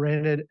now are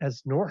branded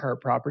as Norhart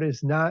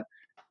properties, not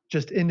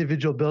just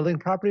individual building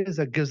properties.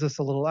 That gives us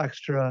a little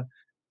extra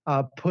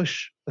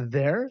push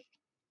there.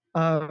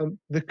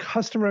 The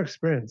customer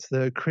experience,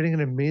 the creating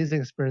an amazing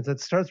experience,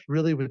 that starts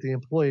really with the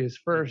employees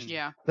first.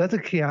 Yeah. That's a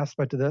key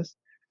aspect of this.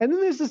 And then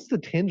there's just the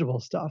tangible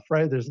stuff,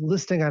 right? There's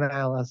listing on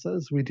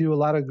ILSs. We do a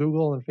lot of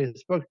Google and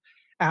Facebook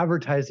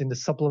advertising to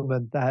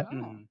supplement that.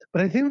 Oh.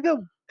 But I think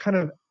the kind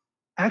of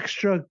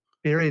extra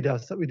fairy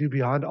dust that we do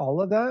beyond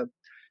all of that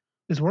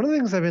is one of the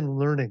things I've been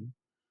learning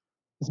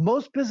is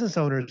most business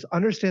owners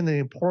understand the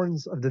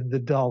importance of the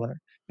dollar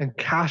and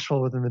cash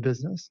flow within the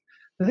business.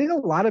 I think a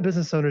lot of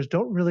business owners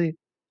don't really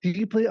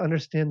deeply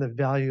understand the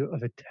value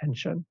of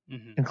attention.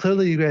 And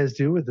clearly you guys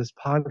do with this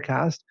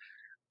podcast.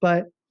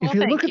 But if Well, you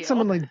look thank at you.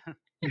 someone like,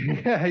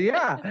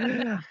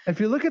 yeah. If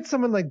you look at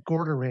someone like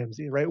Gordon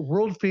Ramsay, right?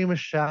 World famous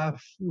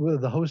chef,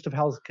 the host of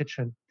Hell's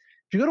Kitchen.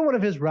 If you go to one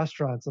of his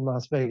restaurants in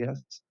Las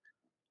Vegas,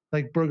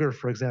 like Burger,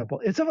 for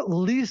example, it's at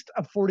least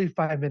a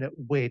 45-minute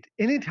wait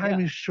anytime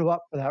you show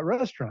up for that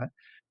restaurant.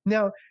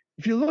 Now,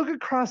 if you look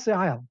across the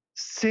aisle,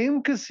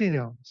 same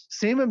casinos,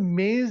 same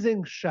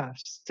amazing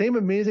chefs, same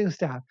amazing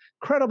staff,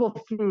 incredible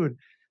food.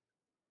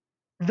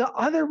 The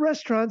other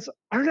restaurants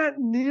are not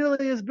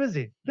nearly as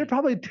busy. They're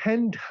probably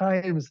 10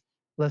 times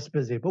less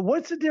busy. But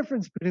what's the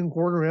difference between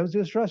Gordon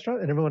Ramsay's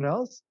restaurant and everyone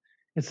else?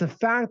 It's the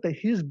fact that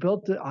he's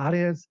built an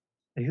audience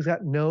and he's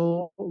got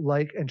no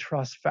like and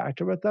trust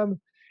factor with them.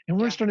 And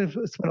we're starting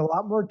to spend a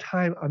lot more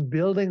time on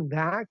building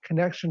that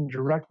connection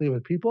directly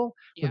with people,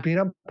 with being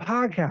on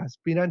podcasts,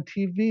 being on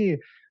TV,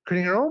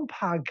 creating our own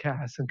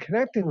podcasts and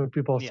connecting with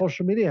people on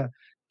social media.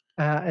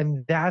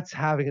 And that's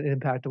having an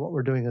impact on what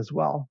we're doing as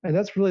well. And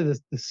that's really the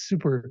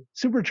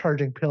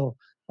supercharging pill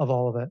of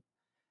all of it.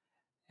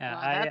 Yeah,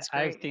 Wow, that's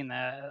I've great. seen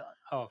that.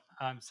 Oh,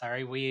 I'm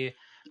sorry. We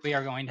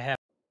are going to have.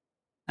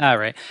 All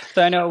right.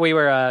 So I know we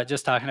were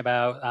just talking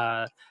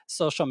about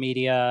social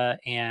media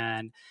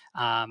and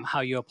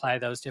how you apply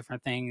those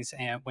different things,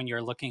 and when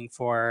you're looking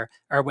for,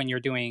 or when you're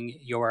doing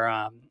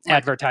your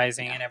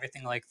advertising and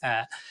everything like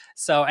that.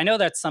 So I know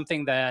that's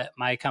something that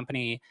my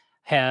company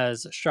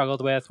has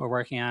struggled with. We're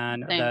working on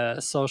the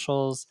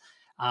socials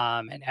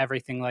and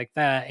everything like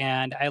that.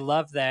 And I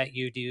love that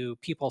you do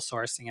people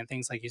sourcing and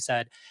things like you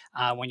said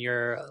when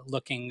you're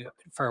looking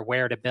for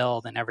where to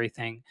build and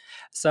everything.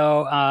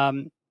 So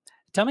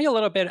tell me a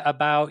little bit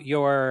about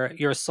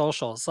your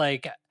socials.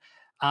 Like,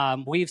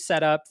 we've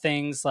set up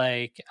things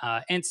like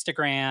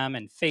Instagram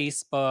and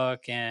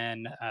Facebook,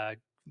 and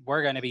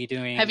we're going to be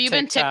doing Have you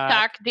been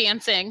TikTok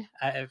dancing?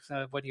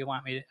 What do you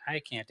want me to? I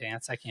can't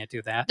dance. I can't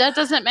do that. That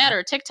doesn't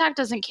matter. TikTok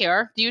doesn't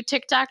care. Do you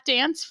TikTok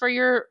dance for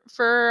your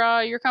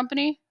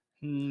company?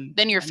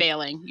 Then you're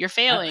failing. You're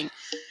failing.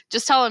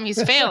 Just tell him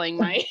he's failing,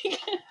 Mike.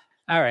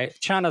 All right,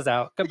 Shauna's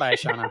out. Goodbye,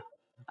 Shauna.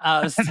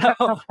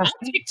 So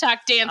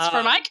TikTok dance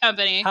for my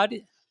company. How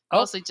did?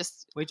 Mostly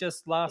just we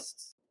just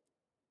lost.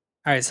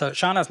 All right, so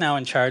Shauna's now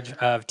in charge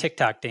of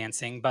TikTok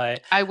dancing,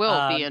 but I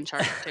will be in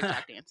charge of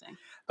TikTok dancing.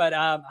 But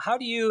how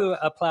do you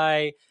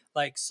apply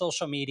like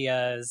social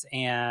medias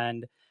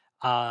and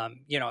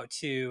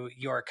to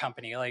your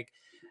company? Like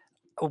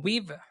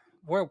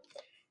we're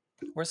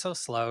so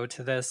slow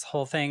to this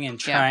whole thing and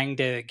trying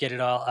to get it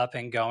all up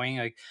and going.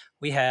 Like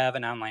we have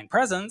an online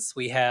presence,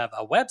 we have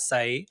a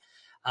website,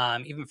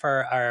 even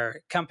for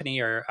our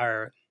company or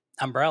our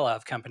umbrella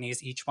of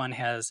companies, each one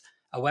has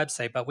a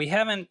website, but we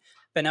haven't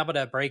been able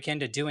to break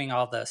into doing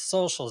all the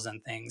socials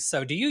and things.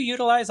 So do you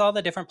utilize all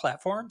the different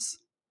platforms?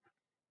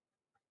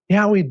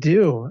 Yeah, we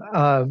do.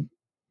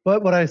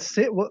 But what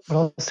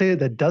I'll say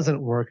that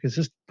doesn't work is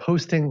just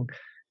posting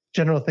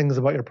general things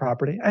about your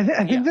property. I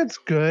think that's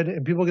good,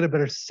 and people get a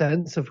better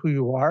sense of who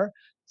you are.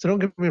 So don't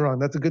get me wrong,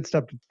 that's a good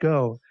step to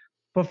go.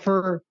 But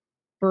for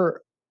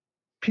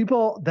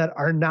people that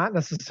are not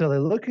necessarily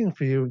looking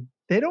for you,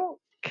 they don't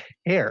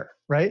care,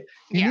 right?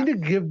 You need to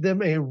give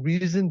them a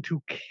reason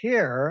to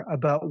care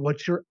about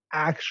what you're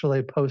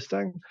actually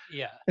posting.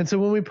 Yeah. And so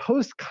when we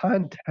post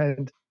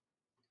content,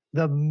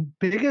 the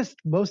biggest,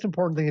 most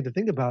important thing to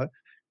think about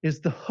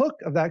is the hook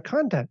of that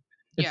content.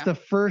 It's the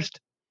first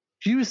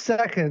few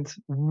seconds,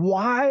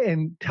 why,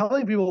 and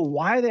telling people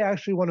why they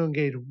actually want to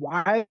engage,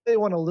 why they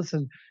want to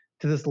listen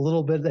to this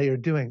little bit that you're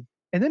doing,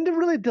 and then to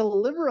really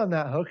deliver on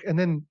that hook and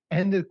then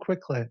end it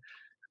quickly.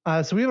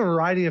 So we have a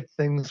variety of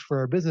things for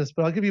our business,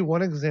 but I'll give you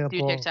one example. Do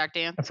you TikTok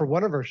dance? For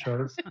one of our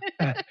shows.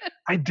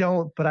 I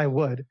don't, but I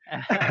would.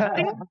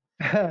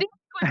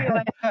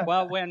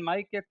 Well, when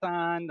Mike gets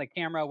on the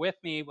camera with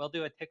me, we'll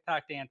do a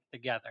TikTok dance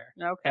together.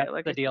 Okay.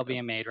 That's the deal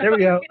being made. Right? There we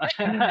go.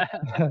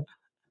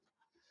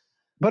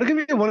 But I'll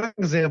give you one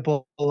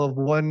example of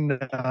one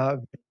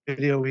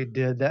video we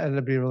did that ended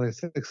up being really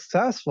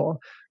successful.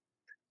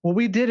 What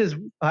we did is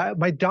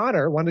my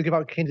daughter wanted to give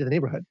out candy to the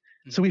neighborhood.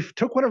 So we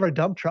took one of our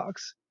dump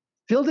trucks,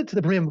 filled it to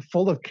the brim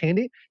full of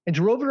candy, and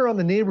drove it around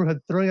the neighborhood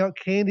throwing out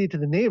candy to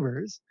the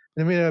neighbors.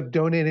 And then we ended up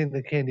donating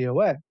the candy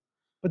away.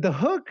 But the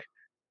hook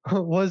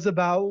was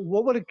about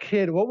what would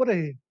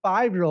a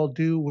 5-year-old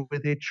do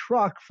with a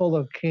truck full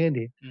of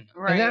candy?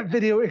 Right. And that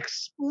video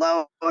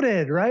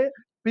exploded, right?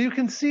 But you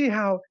can see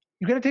how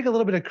you got to take a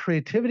little bit of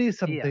creativity,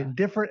 something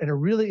different, and a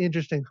really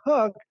interesting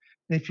hook.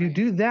 And if you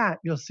do that,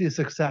 you'll see a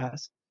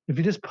success. If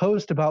you just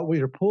post about what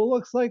your pool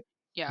looks like,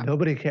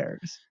 nobody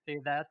cares. See,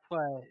 that's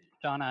what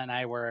Shauna and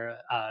I were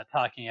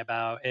talking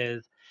about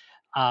is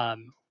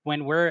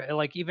when we're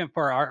like, even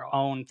for our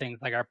own things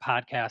like our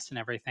podcast and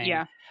everything,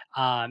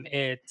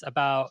 it's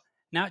about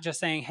not just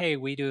saying, hey,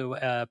 we do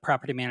a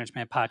property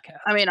management podcast.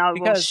 I mean, I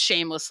will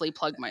shamelessly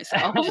plug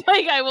myself.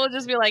 Like I will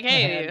just be like,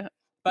 hey,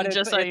 but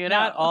just it's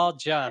not all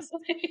just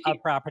a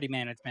property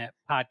management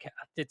podcast.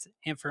 It's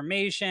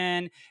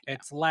information,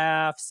 it's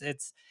laughs,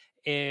 it's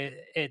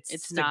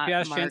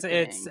suggestions.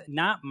 It's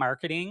not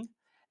marketing.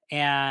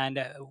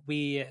 And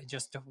we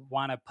just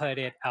want to put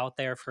it out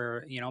there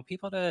for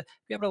people to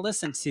be able to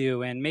listen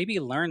to and maybe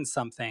learn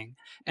something.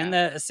 And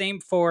the same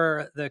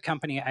for the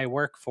company I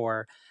work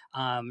for,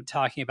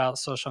 talking about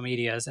social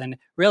medias. And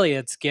really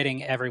it's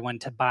getting everyone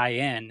to buy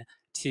in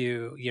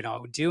to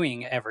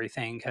doing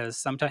everything, because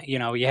sometimes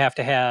you have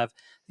to have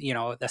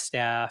the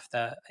staff,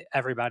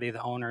 everybody,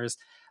 the owners,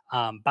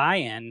 buy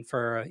in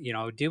for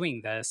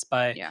doing this.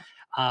 But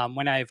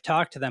when I've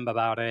talked to them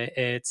about it,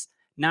 it's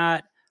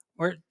not,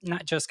 we're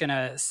not just going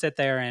to sit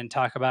there and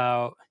talk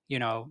about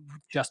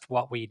just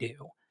what we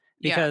do,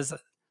 because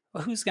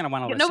who's going to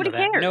want to listen to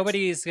that?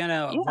 Nobody's going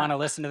to want to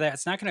listen to that.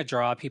 It's not going to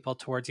draw people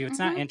towards you. It's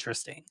not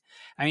interesting.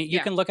 I mean, you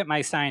can look at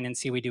my sign and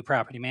see we do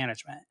property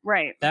management.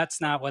 Right.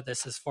 That's not what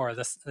this is for.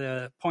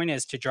 The point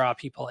is to draw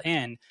people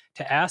in,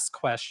 to ask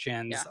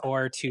questions,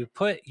 or to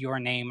put your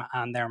name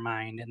on their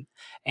mind,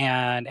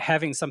 and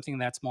having something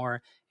that's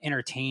more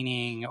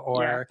entertaining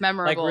or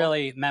like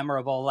really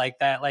memorable, like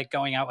that, like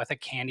going out with a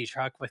candy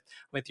truck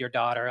with your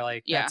daughter,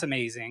 like that's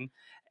amazing.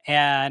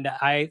 And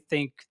I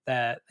think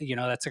that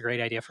that's a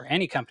great idea for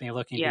any company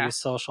looking to use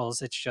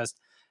socials. It's just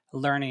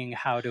learning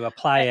how to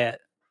apply it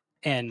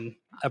in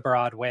a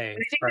broad way. I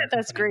think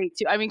that's great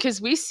too. I mean,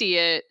 because we see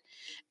it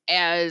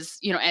as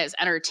as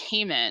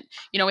entertainment.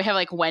 We have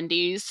like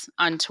Wendy's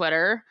on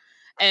Twitter,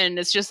 and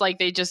it's just like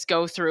they just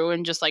go through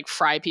and just like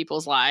fry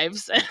people's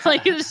lives.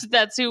 Like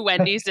that's who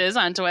Wendy's is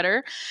on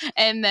Twitter.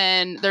 And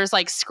then there's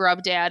like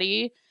Scrub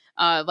Daddy,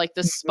 like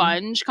the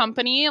sponge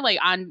company, like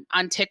on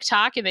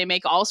TikTok, and they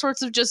make all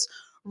sorts of just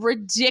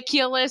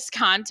ridiculous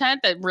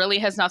content that really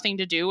has nothing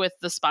to do with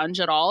the sponge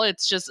at all.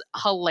 It's just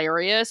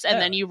hilarious. And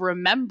then you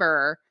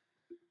remember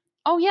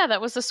Oh yeah, that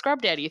was the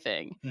Scrub Daddy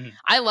thing.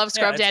 I love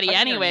Scrub Daddy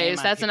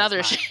anyways. That's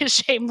another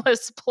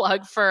shameless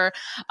plug for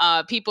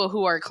people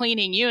who are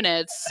cleaning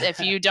units. If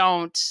you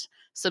don't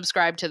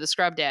subscribe to the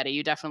Scrub Daddy,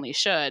 you definitely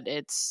should.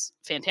 It's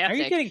fantastic.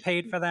 Are you getting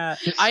paid for that?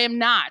 I am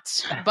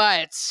not,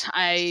 but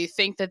I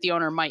think that the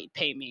owner might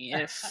pay me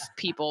if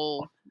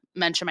people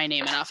mention my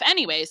name enough.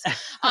 Anyways,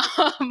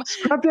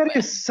 Scrub Daddy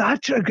is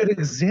such a good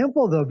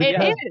example, though.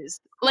 It is.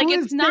 Like,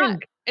 it's not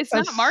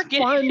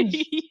marketing.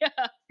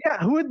 Yeah,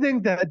 who would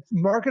think that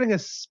marketing a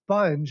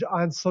sponge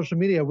on social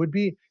media would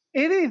be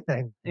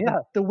anything? Yeah.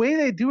 The way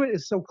they do it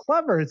is so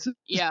clever. It's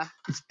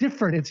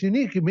different. It's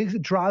unique.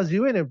 It draws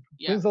you in. It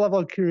brings a level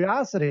of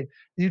curiosity.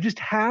 You just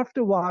have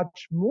to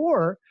watch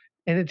more,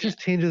 and it just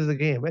changes the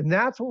game. And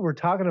that's what we're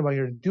talking about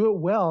here. To do it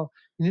well,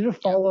 you need to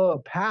follow a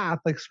path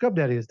like Scrub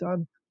Daddy has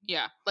done.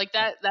 Yeah, like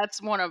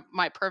that's one of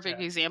my perfect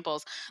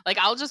examples. Like,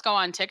 I'll just go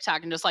on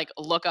TikTok and just like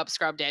look up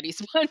Scrub Daddy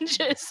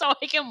sponges so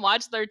I can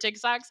watch their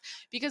TikToks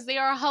because they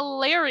are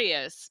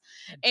hilarious.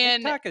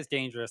 And TikTok is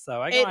dangerous,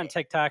 though. I go on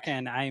TikTok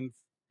and I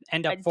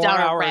end up 4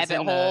 hours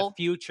in the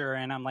future,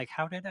 and I'm like,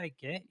 how did I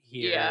get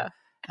here? Yeah.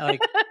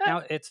 Like,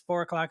 now it's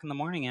 4:00 in the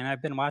morning, and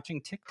I've been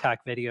watching TikTok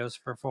videos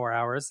for 4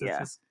 hours.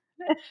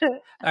 All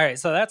right,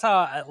 so that's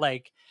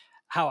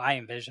how I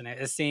envision it,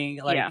 is seeing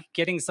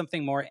getting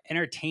something more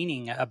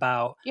entertaining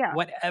about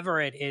whatever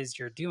it is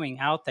you're doing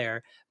out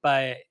there,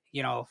 but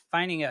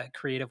finding a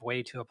creative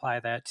way to apply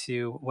that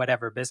to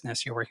whatever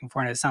business you're working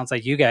for. And it sounds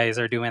like you guys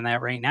are doing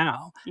that right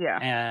now. Yeah.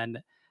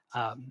 And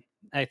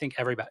I think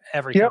every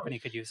company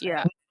could use that.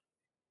 Yeah.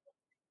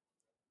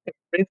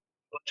 A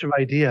bunch of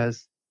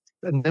ideas,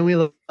 and then we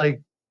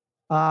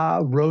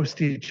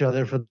roast each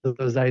other for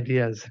those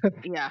ideas.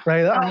 Yeah.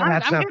 Right?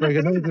 That's not very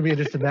good. No one's gonna be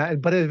interested in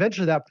that. But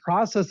eventually that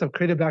process of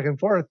creative back and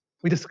forth,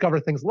 we discover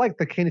things like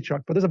the candy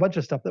truck. But there's a bunch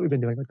of stuff that we've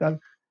been doing like that.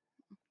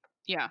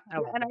 Yeah.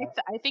 And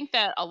I think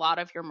that a lot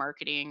of your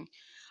marketing,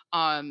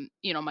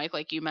 Mike,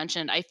 like you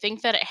mentioned, I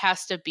think that it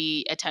has to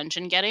be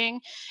attention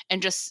getting,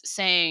 and just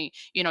saying,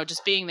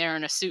 just being there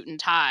in a suit and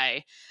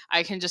tie.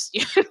 I can just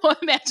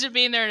imagine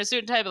being there in a suit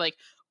and tie, but like,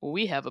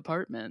 we have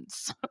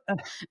apartments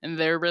and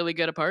they're really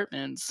good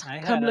apartments.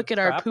 Come look at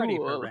our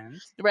pool.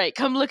 Right.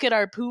 Come look at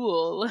our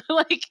pool.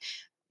 Like,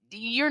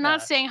 you're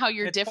not saying how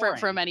you're different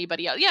from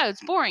anybody else. Yeah,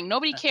 it's boring.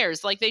 Nobody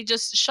cares. Like, they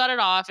just shut it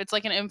off. It's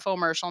like an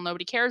infomercial.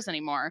 Nobody cares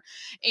anymore.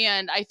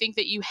 And I think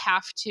that you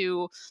have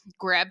to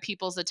grab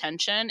people's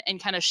attention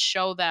and kind of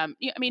show them,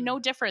 I mean, no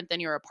different than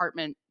your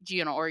apartment,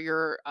 or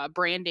your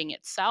branding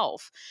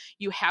itself.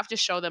 You have to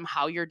show them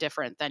how you're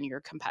different than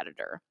your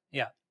competitor.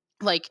 Yeah.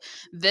 Like,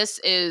 this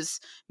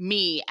is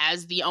me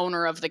as the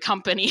owner of the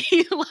company,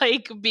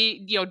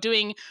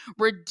 doing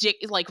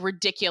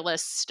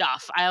ridiculous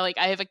stuff. I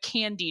have a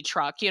candy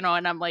truck, and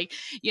I'm like,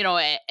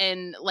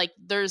 and like,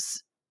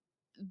 there's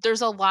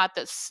a lot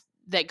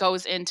that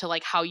goes into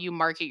like how you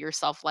market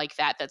yourself like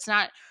that. That's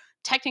not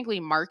technically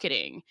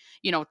marketing,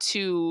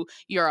 to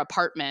your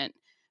apartment,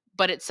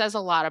 but it says a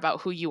lot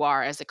about who you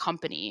are as a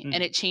company,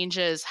 and it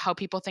changes how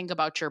people think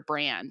about your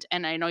brand.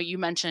 And I know you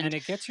mentioned, and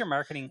it gets your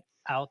marketing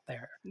out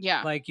there.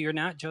 Yeah. Like, you're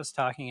not just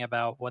talking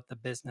about what the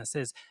business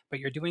is, but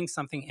you're doing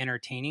something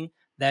entertaining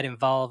that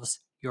involves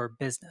your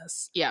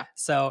business. Yeah.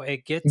 So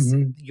it gets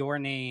your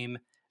name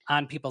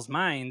on people's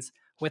minds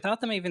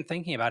without them even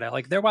thinking about it.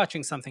 Like, they're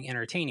watching something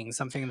entertaining,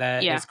 something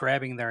that is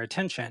grabbing their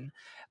attention,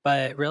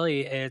 but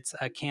really it's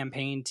a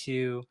campaign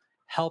to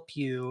help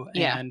you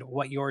and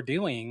what you're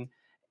doing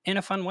in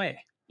a fun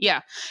way.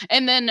 Yeah.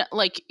 And then,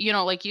 like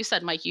you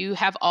said, Mike, you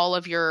have all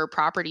of your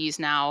properties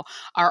now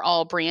are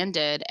all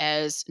branded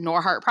as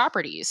Norhart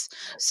properties.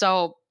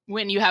 So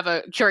when you have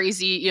a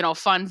crazy,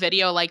 fun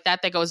video like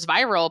that goes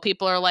viral,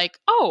 people are like,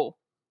 oh,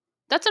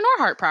 that's a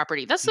Norhart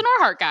property. That's the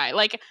Norhart guy.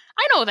 Like,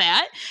 I know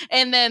that.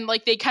 And then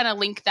like they kind of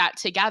link that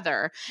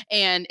together,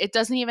 and it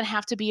doesn't even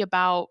have to be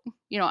about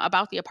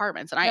the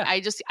apartments. And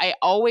I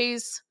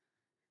always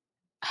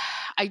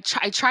I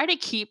try to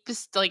keep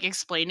like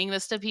explaining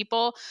this to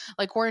people.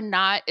 Like,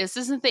 this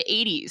isn't the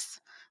 80s.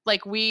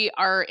 Like, we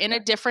are in a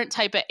different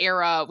type of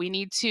era. We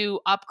need to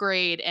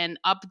upgrade and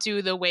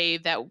updo the way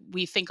that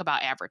we think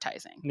about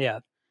advertising. Yeah.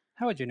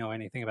 How would you know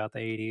anything about the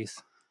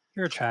 80s?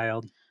 You're a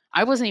child.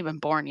 I wasn't even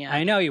born yet.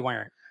 I know you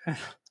weren't.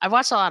 I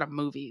watched a lot of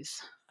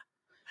movies.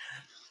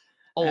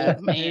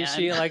 Old man.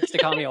 She likes to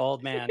call me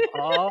old man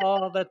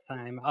all the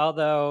time.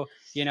 Although,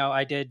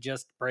 I did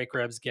just break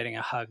ribs getting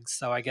a hug.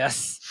 So I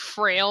guess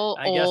old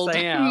I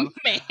am.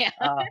 Man.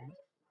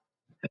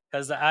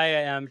 Because I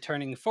am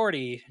turning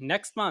 40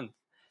 next month.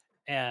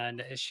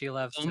 And she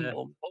loves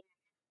to...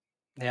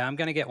 Yeah, I'm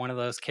going to get one of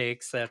those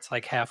cakes that's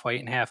like half white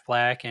and half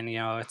black. And,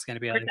 it's going to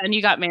be like... And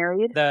you got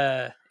married?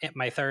 In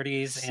my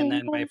 30s and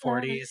then my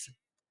 40s.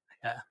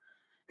 Yeah.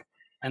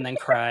 And then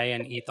cry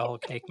and eat the whole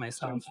cake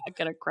myself. I'm not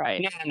gonna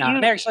cry. No.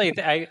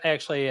 I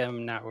actually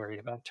am not worried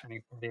about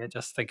turning 40. I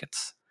just think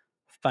it's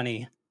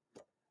funny.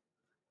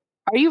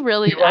 Are you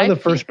really? You are the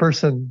first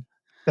person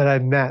that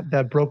I've met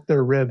that broke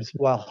their ribs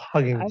while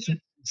hugging.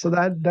 So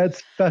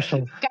that's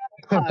special.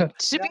 hugged.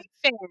 To be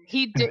fair,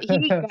 he did.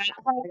 He got I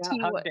hugged. got He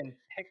hugged and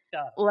picked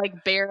up.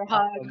 like bear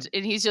hugged, Um,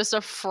 and he's just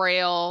a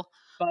frail,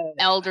 but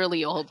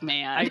elderly old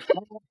man.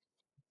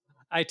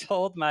 I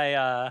told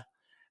my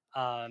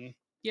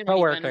You don't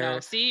even know.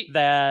 coworker See,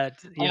 that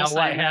what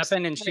Alzheimer's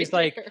happened, and right she's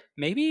like, there.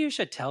 maybe you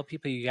should tell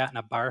people you got in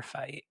a bar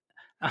fight.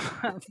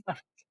 I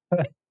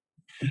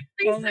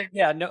was like,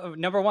 yeah, no,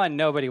 number one,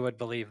 nobody would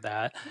believe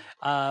that.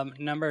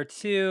 Number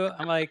two,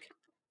 I'm like,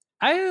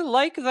 I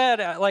like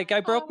that. Like, I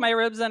broke Oh, my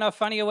ribs in a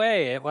funny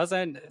way. It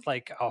wasn't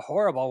like a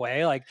horrible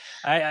way. Like,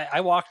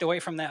 I walked away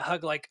from that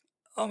hug like,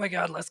 oh my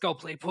god, let's go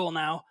play pool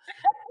now.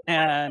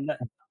 And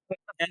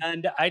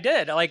I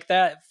did. Like,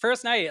 that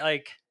first night,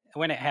 like,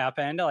 when it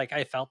happened, like,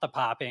 I felt the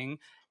popping,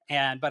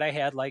 but I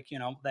had, like,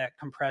 that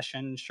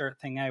compression shirt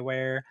thing I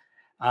wear.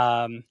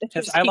 Because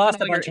just I keeping lost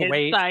a all your bunch of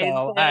weight, insides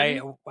so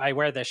in. I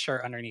wear this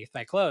shirt underneath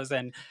my clothes,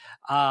 and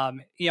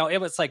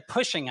it was like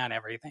pushing on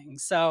everything.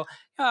 So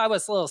I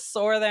was a little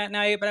sore that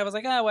night, but I was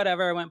like, oh,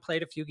 whatever. I went and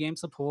played a few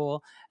games of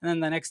pool, and then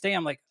the next day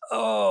I'm like,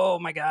 oh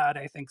my god,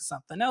 I think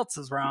something else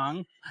is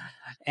wrong.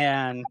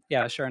 And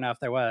yeah, sure enough,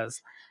 there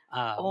was.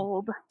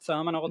 Old So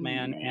I'm an old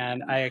man, and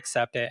man. I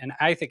accept it. And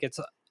I think it's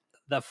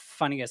the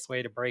funniest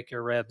way to break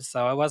your ribs.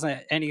 So it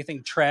wasn't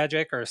anything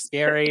tragic or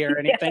scary or Yeah,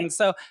 anything.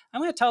 So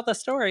I'm going to tell the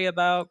story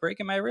about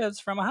breaking my ribs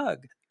from a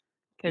hug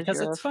because because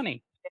you're a it's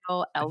funny.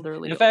 frail,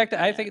 elderly In old fact,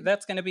 I think man.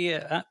 that's going to be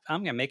I'm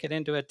going to make it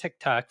into a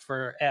TikTok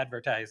for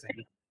advertising.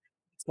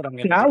 That's what I'm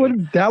going to That do.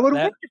 would work.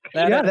 That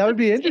that Yeah, that would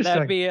be that'd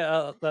interesting.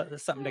 be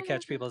something to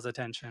catch people's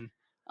attention.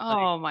 Like,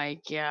 Oh my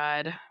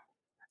god.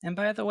 and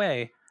by the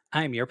way,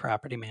 I'm your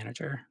property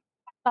manager.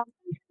 Oh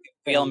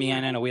Wheel me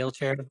in a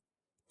wheelchair.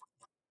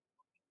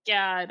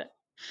 god.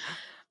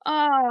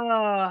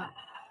 Oh,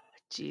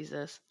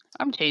 Jesus.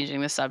 I'm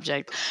changing the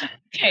subject.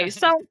 Okay,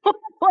 so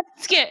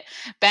let's get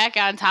back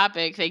on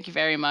topic. Thank you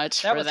very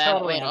much That for was that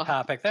totally on little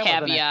topic. That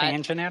wasn't a caveat.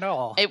 tangent at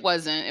all. It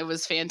wasn't. It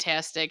was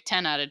fantastic.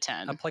 10 out of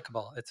 10.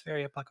 Applicable. It's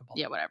very applicable.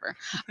 Yeah, whatever.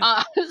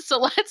 So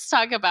let's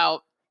talk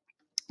about,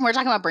 we're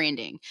talking about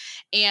branding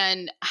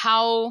and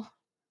how,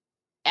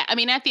 I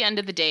mean, at the end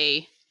of the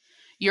day,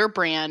 your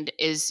brand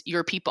is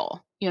your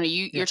people. You're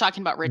Yes.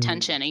 talking about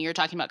retention and you're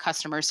talking about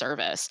customer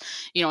service.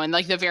 And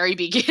like the very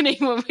beginning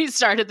when we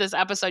started this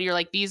episode, you're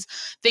like, these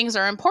things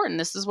are important.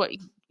 This is what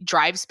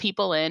drives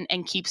people in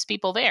and keeps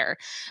people there.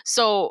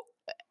 So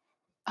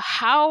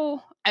I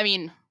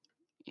mean,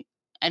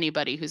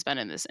 anybody who's been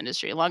in this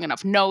industry long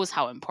enough knows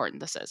how important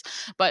this is.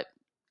 But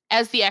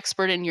as the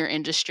expert in your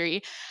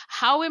industry,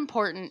 how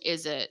important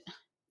is it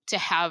to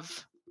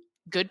have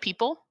good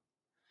people?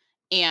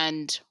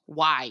 And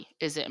why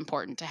is it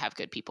important to have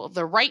good people?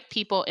 The right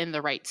people in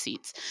the right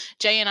seats.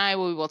 Jay and I,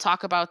 we will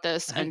talk about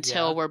this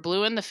until Yeah. we're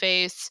blue in the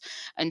face,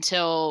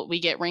 until we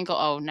get wrinkle.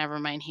 Oh, never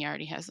mind. He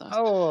already has those.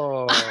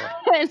 Oh,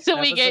 Until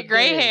that we was a get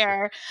gray dig.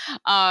 hair.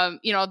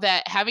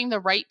 That having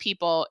the right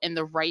people in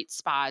the right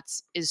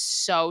spots is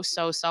so,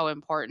 so, so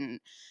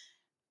important.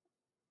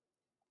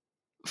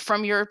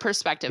 From your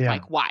perspective, Yeah.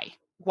 Mike, why?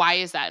 Why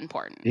is that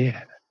important?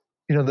 Yeah.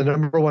 The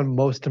number one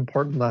most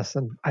important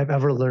lesson I've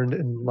ever learned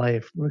in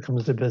life when it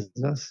comes to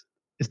business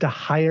is to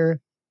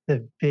hire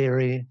the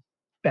very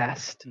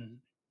best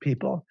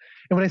people.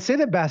 And when I say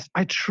the best,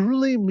 I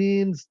truly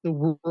means the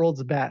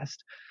world's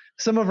best.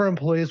 Some of our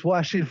employees will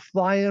actually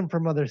fly in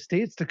from other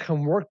states to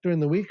come work during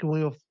the week, and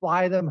we will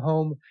fly them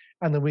home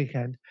on the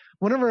weekend.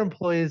 One of our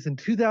employees in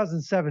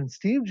 2007,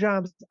 Steve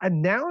Jobs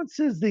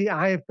announces the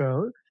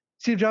iPhone.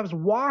 Steve Jobs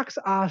walks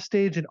off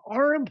stage, and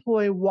our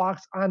employee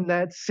walks on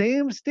that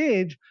same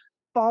stage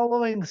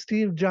following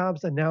Steve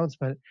Jobs'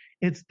 announcement.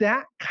 It's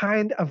that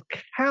kind of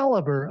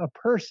caliber of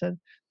person.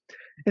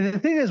 And the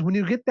thing is, when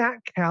you get that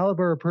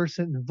caliber of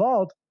person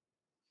involved,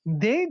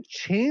 they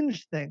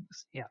change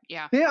things.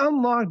 Yeah. They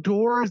unlock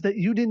doors that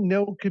you didn't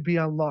know could be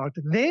unlocked.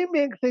 They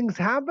make things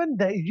happen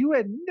that you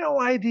had no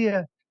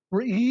idea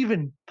were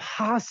even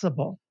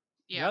possible.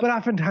 Yeah. But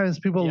oftentimes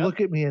people Yep.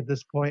 look at me at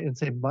this point and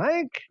say,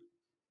 Mike,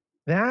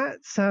 that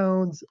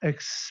sounds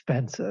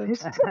expensive. I was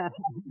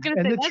gonna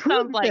And say, the that truth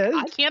sounds like is,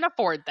 I can't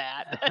afford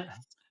that.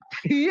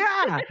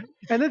 yeah.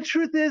 And the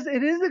truth is,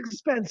 it is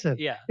expensive.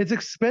 Yeah. It's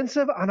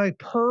expensive on a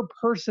per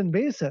person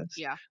basis.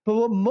 Yeah. But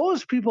what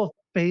most people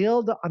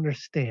fail to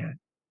understand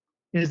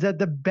is that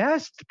the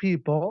best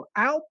people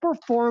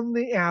outperform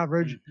the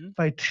average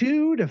by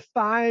 2 to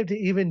 5 to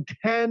even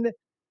 10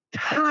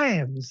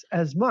 times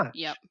as much.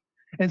 Yep.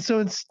 And so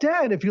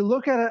instead, if you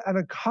look at it on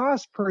a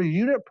cost per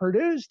unit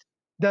produced,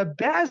 the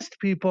best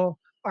people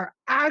are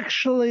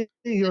actually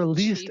your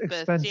least cheapest,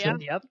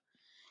 expensive. yeah.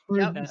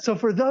 Yep. So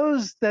for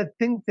those that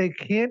think they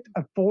can't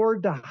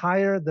afford to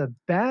hire the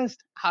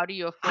best, How do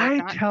you afford I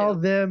not tell to?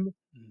 them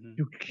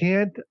you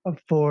can't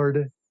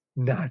afford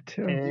not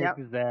to.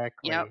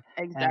 Exactly. Yep,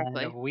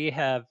 exactly. And we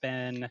have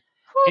been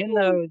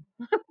Woo!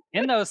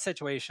 in those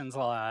situations a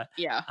lot.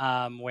 Yeah.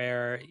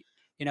 Where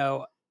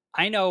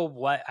I know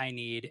what I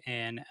need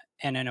in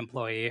an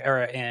employee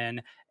or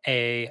in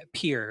a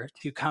peer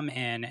to come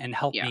in and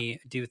help Yeah. me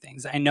do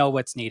things. I know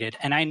what's needed,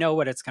 and I know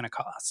what it's going to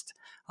cost.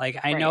 Like,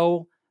 I Right.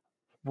 know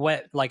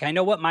I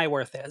know what my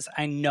worth is.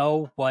 I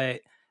know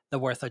what the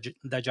worth of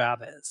the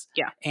job is.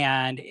 Yeah.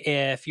 And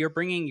if you're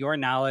bringing your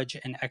knowledge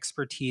and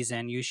expertise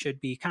in, you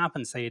should be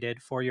compensated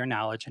for your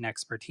knowledge and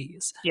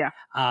expertise. Yeah.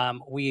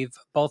 We've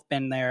both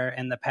been there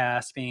in the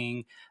past,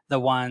 being the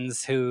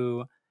ones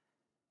who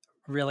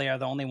really are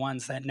the only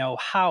ones that know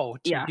how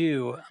to Yeah.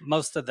 do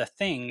most of the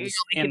things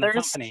in the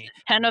There's company.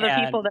 10 other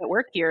And people that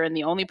work here, and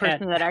the only and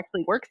person that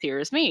actually works here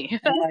is me. and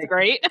That's like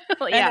great.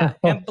 Yeah.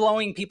 and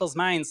blowing people's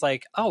minds,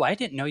 like, oh, I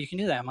didn't know you can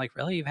do that. I'm like,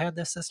 really? You've had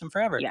this system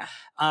forever? Yeah.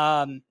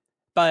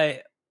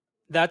 But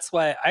that's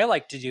what I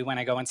like to do when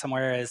I go in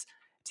somewhere, is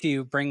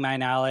to bring my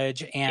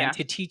knowledge and Yeah.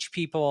 to teach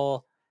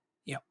people,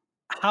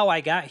 how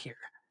I got here.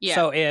 Yeah.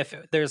 So if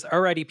there's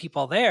already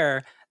people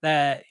there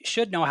that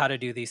should know how to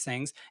do these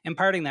things,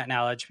 imparting that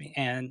knowledge,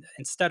 and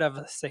instead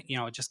of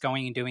just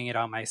going and doing it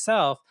all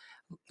myself,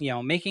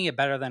 making it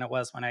better than it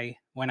was when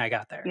I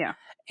got there. Yeah.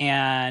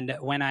 And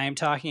when I'm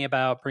talking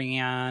about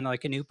bringing on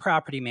like a new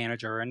property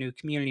manager, or a new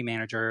community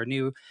manager, or a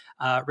new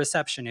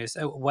receptionist,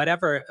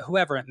 whoever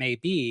it may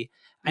be,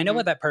 I know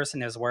what that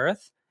person is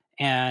worth.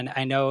 And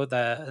I know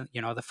the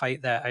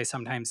fight that I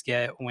sometimes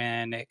get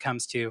when it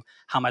comes to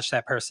how much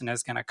that person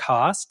is going to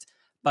cost.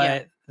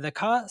 But the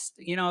cost,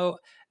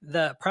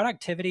 the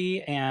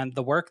productivity and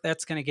the work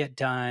that's going to get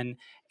done,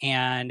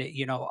 and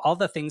all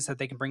the things that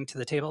they can bring to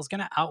the table is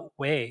going to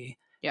outweigh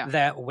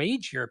that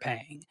wage you're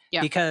paying,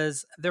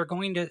 because they're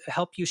going to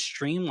help you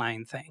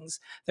streamline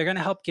things. They're going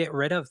to help get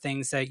rid of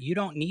things that you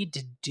don't need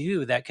to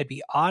do, that could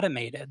be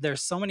automated.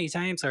 There's so many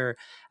times where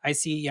I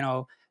see,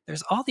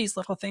 there's all these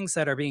little things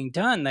that are being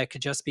done that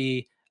could just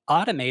be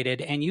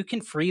automated, and you can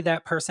free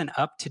that person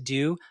up to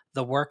do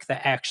the work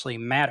that actually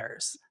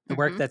matters, the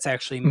work that's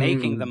actually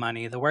making the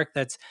money, the work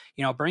that's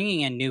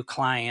bringing in new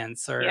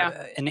clients, or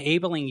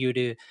enabling you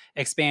to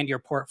expand your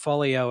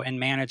portfolio and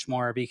manage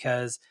more.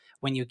 Because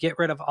when you get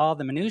rid of all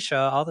the minutia,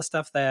 all the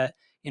stuff that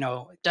could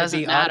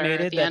be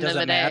automated, that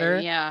doesn't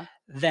matter,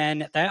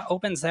 then that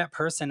opens that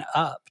person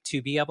up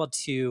to be able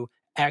to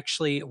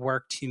actually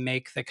work to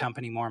make the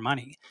company more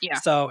money.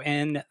 So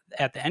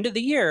at the end of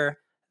the year,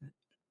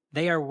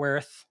 they are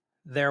worth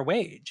their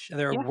wage.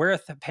 They're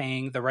worth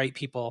paying the right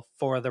people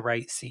for the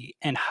right seat,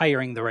 and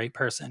hiring the right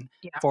person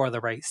for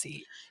the right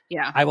seat.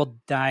 I will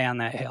die on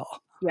that hill.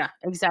 Yeah,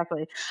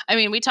 exactly. I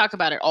mean, we talk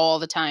about it all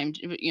the time,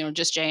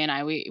 just Jay and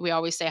I, we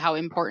always say how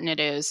important it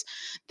is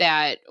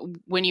that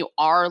when you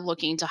are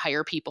looking to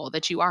hire people,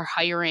 that you are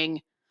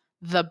hiring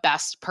the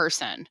best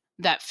person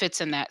that fits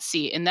in that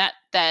seat. And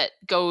that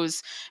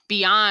goes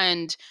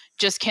beyond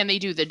just, can they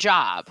do the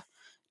job?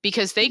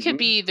 Because they could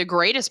be the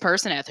greatest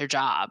person at their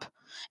job,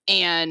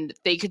 and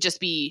they could just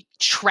be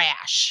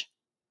trash,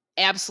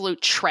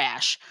 absolute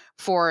trash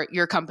for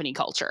your company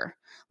culture.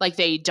 Like,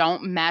 they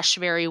don't mesh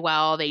very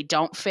well. They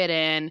don't fit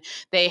in.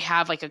 They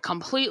have like a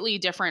completely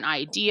different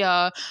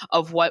idea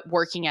of what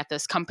working at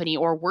this company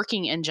or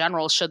working in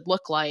general should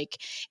look like.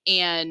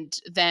 And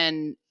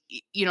then,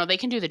 they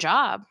can do the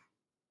job.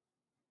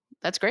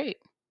 That's great.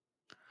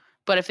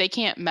 But if they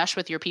can't mesh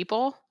with your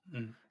people,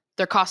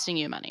 they're costing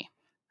you money.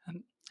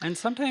 And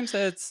sometimes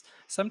it's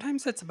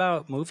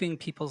about moving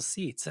people's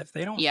seats. If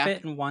they don't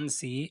fit in one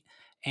seat,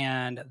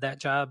 and that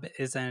job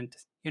isn't,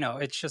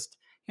 it's just,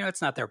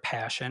 it's not their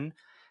passion.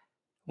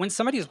 When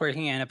somebody's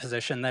working in a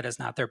position that is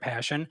not their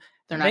passion,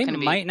 they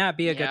might not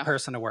be a good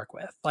person to work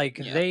with. Like,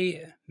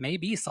 they may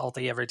be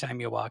salty every time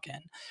you walk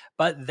in,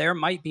 but there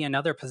might be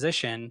another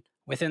position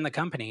within the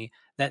company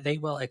that they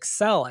will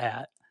excel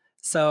at.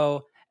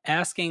 So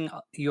asking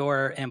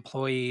your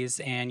employees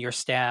and your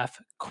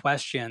staff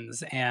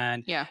questions,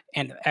 and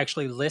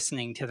actually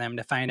listening to them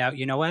to find out,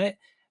 what,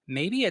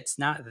 maybe it's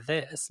not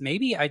this.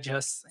 Maybe I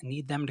just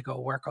need them to go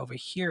work over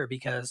here,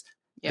 because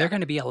they're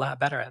going to be a lot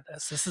better at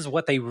this. This is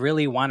what they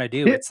really want to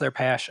do. It's their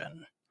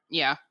passion.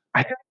 Yeah.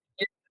 I think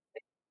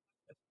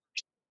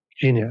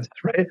genius,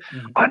 right?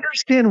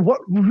 Understand what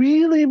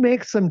really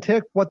makes them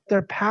tick, what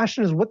their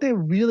passion is, what they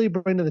really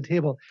bring to the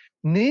table.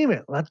 Name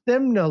it. Let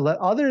them know. Let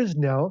others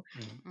know.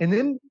 And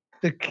then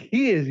the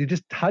key is, you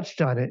just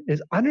touched on it,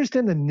 is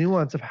understand the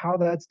nuance of how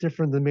that's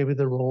different than maybe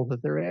the role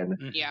that they're in.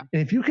 Yeah.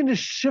 And if you can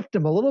just shift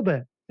them a little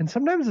bit, and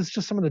sometimes it's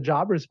just some of the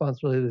job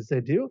responsibilities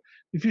they do,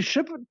 if you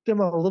shift them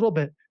a little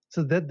bit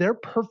so that they're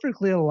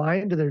perfectly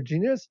aligned to their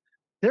genius,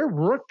 their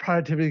work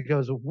productivity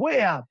goes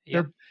way up.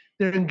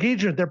 Their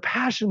engagement, their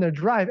passion, their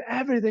drive,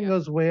 everything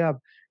goes way up.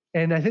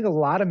 And I think a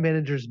lot of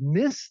managers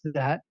miss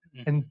that,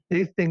 and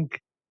they think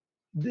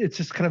it's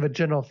just kind of a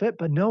general fit,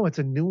 but no, it's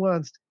a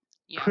nuanced,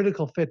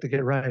 critical fit to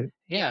get right.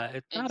 Yeah,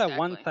 it's not a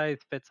one size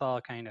fits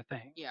all kind of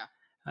thing. Yeah.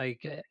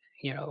 Like,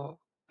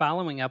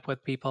 following up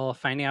with people,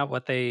 finding out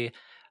what they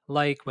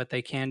like, what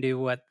they can do,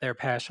 what they're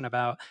passionate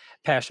about.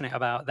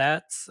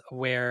 That's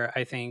where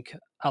I think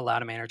a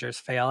lot of managers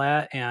fail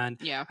at. And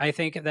I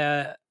think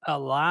that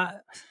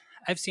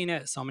I've seen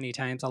it so many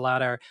times. A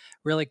lot are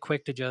really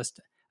quick to just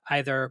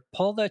either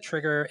pull the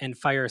trigger and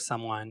fire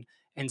someone,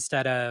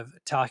 instead of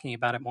talking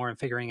about it more and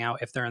figuring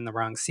out if they're in the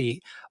wrong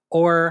seat,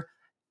 or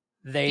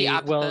they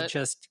will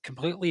just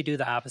completely do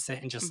the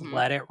opposite and just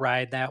let it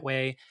ride that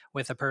way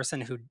with a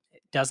person who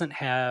doesn't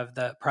have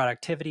the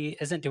productivity,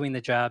 isn't doing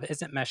the job,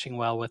 isn't meshing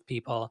well with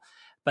people,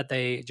 but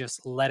they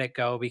just let it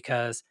go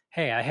because,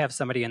 hey, I have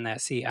somebody in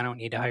that seat. I don't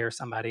need to hire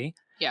somebody.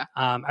 Yeah.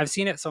 I've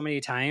seen it so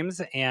many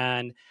times,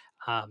 and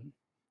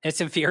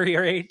it's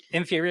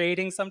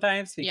infuriating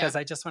sometimes because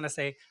I just want to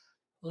say,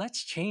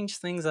 let's change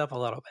things up a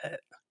little bit.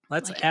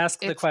 Let's Like ask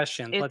the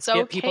questions. it's Let's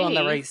get people in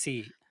the okay. right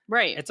seat.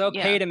 Right. It's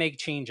okay Yeah. to make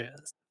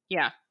changes.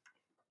 Yeah.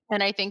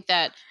 And I think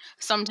that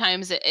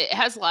sometimes it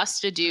has less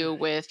to do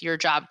with your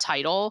job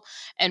title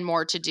and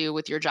more to do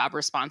with your job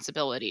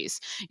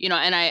responsibilities.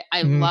 And I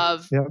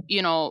love,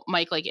 Yep.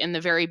 Mike, like in the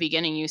very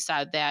beginning, you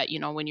said that,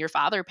 when your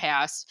father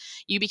passed,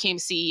 you became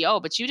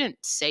CEO, but you didn't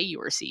say you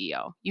were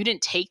CEO. You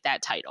didn't take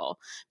that title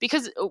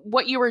because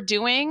what you were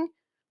doing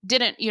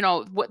didn't,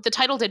 what the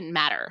title didn't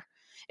matter.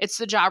 It's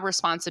the job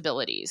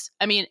responsibilities.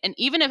 I mean, and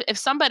even if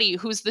somebody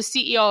who's the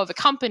CEO of a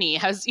company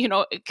has,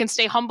 can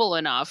stay humble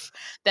enough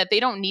that they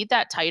don't need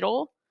that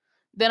title,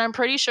 then I'm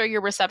pretty sure your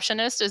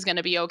receptionist is going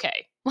to be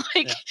okay.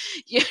 Like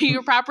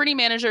your property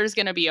manager is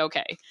going to be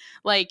okay.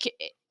 Like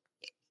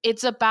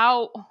it's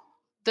about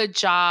the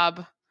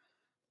job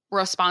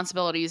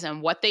responsibilities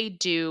and what they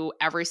do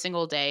every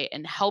single day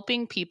and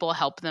helping people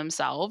help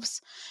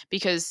themselves,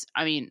 because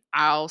I mean,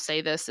 I'll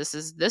say this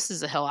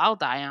is a hill I'll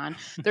die on.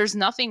 There's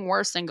nothing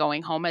worse than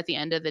going home at the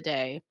end of the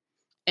day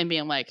and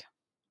being like,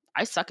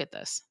 I suck at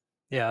this.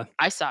 Yeah.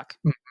 I suck.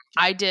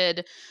 I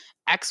did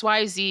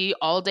XYZ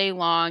all day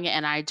long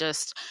and I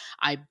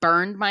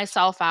burned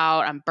myself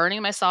out. I'm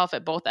burning myself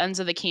at both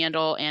ends of the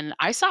candle and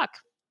I suck.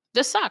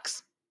 This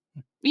sucks.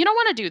 You don't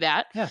want to do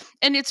that. Yeah.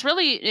 And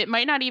it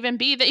might not even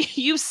be that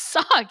you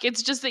suck.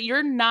 It's just that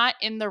you're not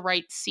in the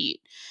right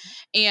seat.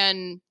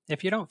 And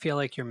if you don't feel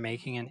like you're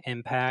making an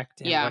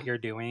impact in what you're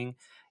doing,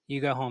 you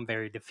go home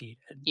very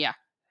defeated. Yeah.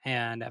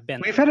 And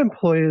we've had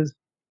employees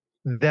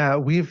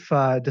that we've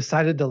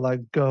decided to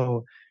let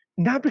go,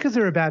 not because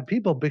they were bad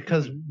people,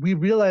 because we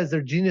realized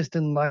their genius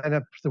didn't line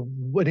up to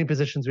any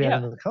positions we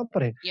had in the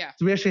company. Yeah.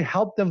 So we actually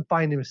helped them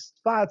find new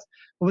spots.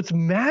 But what's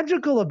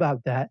magical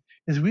about that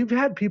is we've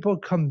had people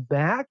come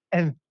back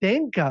and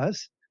thank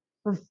us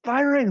for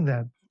firing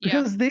them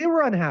because they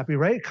were unhappy,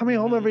 right? Coming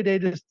home every day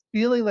just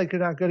feeling like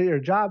you're not good at your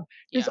job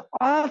is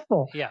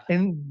awful. Yeah.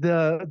 And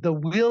the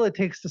wheel it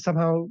takes to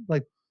somehow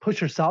like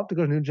push yourself to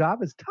go to a new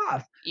job is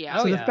tough. Yeah.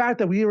 So the fact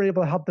that we were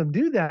able to help them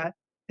do that,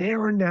 they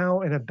were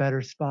now in a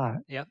better spot.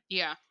 Yep.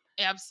 Yeah.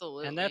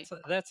 Absolutely. And that's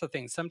the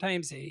thing.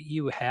 Sometimes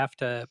you have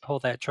to pull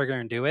that trigger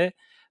and do it,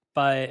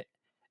 but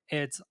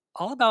it's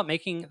all about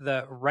making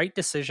the right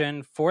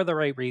decision for the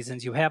right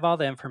reasons. You have all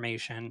the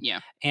information.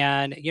 Yeah.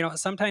 And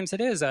sometimes it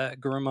is a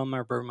groom 'em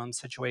or broom 'em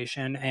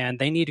situation and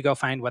they need to go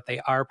find what they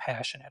are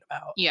passionate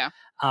about. Yeah.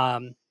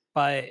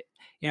 But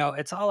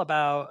it's all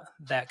about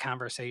that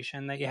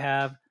conversation that you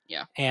have.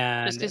 Yeah.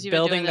 And just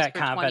building that for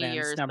confidence,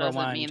 years number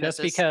one, mean just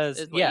that this because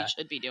is what you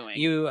should be doing.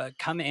 you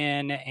come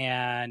in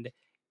and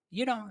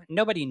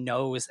nobody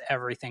knows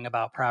everything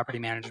about property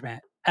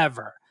management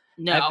ever.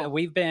 No.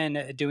 We've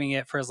been doing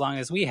it for as long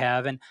as we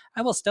have, and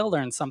I will still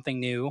learn something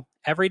new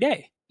every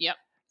day. Yep.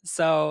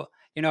 So,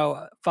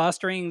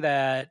 fostering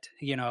that,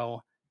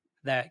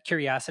 that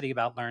curiosity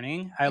about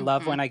learning. I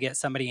love when I get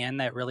somebody in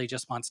that really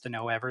just wants to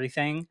know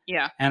everything.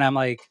 Yeah. And I'm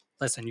like,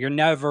 listen, you're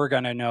never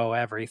going to know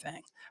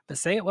everything, but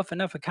say it with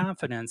enough of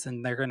confidence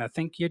and they're going to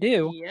think you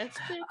do. Yes.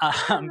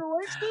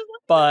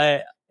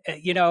 But,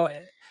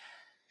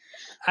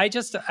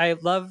 I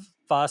love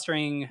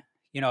fostering,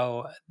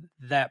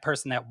 that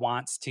person that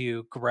wants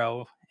to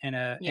grow in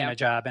a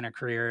job, in a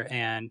career,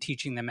 and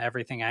teaching them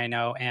everything I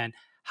know and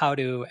how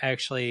to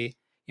actually,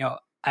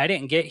 I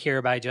didn't get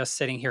here by just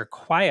sitting here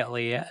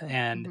quietly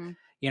and,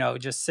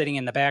 just sitting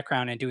in the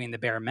background and doing the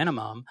bare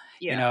minimum.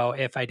 Yeah.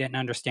 If I didn't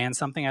understand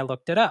something, I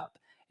looked it up.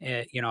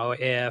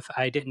 If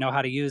I didn't know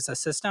how to use a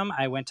system,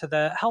 I went to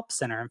the help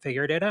center and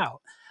figured it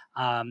out.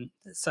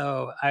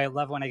 So I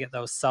love when I get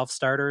those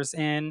self-starters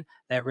in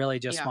that really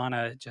just want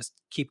to just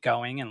keep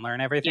going and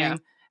learn everything.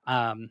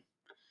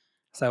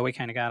 So we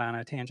kind of got on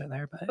a tangent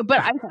there, but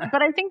I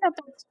think that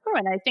that's true,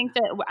 and I think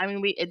that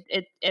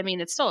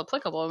it's still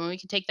applicable. I mean, we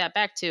can take that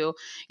back to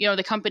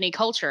the company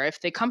culture. If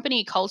the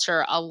company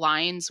culture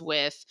aligns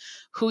with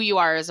who you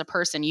are as a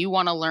person, you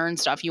want to learn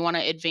stuff, you want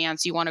to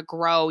advance, you want to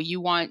grow,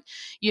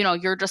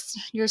 you're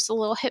just a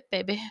little hip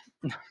baby,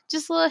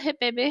 just a little hip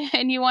baby,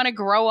 and you want to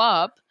grow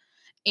up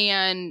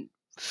and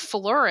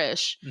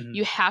flourish.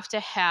 You have to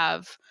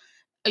have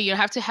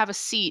a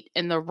seat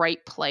in the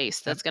right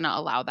place that's going to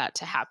allow that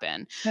to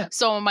happen.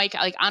 So Mike,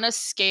 like on a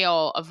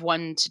scale of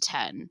 1 to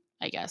 10,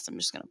 I guess I'm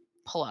just going to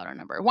pull out a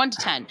number, 1 to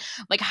 10,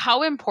 like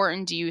how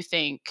important do you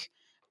think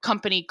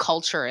company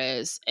culture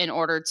is in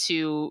order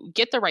to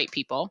get the right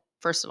people,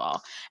 first of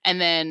all,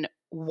 and then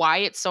why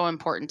it's so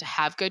important to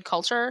have good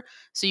culture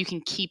so you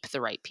can keep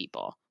the right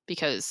people?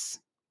 Because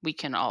we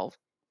can all,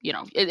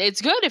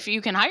 it's good if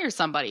you can hire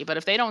somebody, but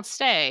if they don't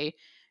stay,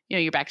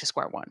 you're back to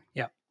square one.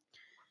 Yeah.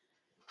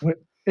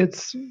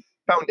 It's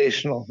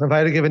foundational. If I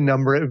had to give a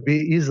number, it would be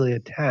easily a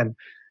 10.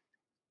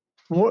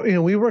 Well,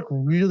 we work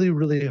really,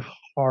 really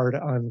hard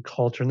on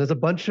culture, and there's a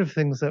bunch of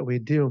things that we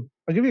do.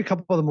 I'll give you a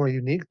couple of the more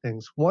unique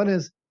things. One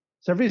is,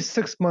 so every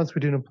 6 months we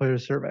do an employer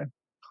survey,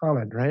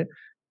 common, right?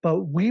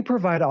 But we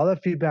provide all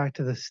that feedback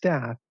to the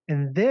staff,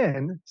 and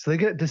then so they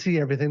get to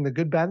see everything, the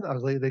good, bad, and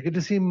ugly. They get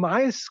to see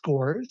my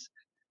scores,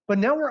 but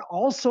now we're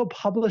also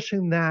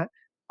publishing that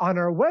on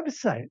our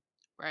website,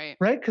 Right.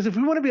 right? Because if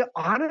we want to be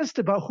honest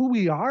about who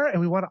we are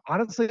and we want to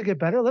honestly get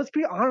better, let's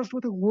be honest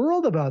with the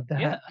world about that.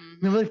 Yeah.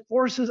 And it really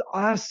forces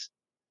us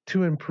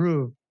to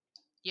improve.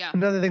 Yeah.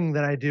 Another thing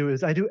that I do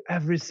is I do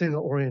every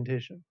single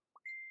orientation.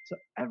 So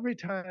every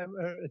time,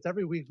 it's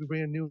every week we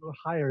bring in new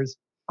hires.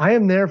 I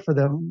am there for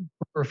them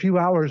for a few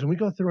hours and we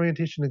go through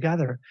orientation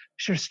together,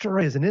 share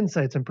stories and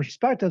insights and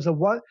perspectives of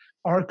what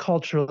our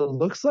culture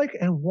looks like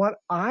and what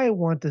I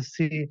want to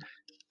see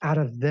out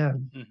of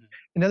them. Mhm.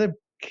 Another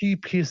key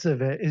piece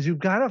of it is you've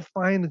got to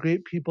find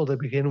great people to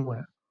begin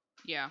with.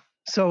 Yeah.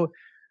 So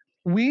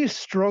we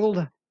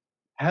struggled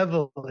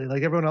heavily,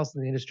 like everyone else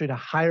in the industry, to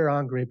hire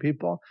on great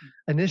people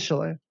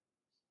initially.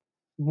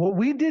 What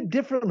we did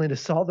differently to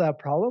solve that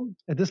problem,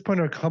 at this point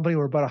in our company,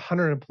 we're about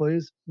 100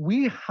 employees.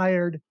 We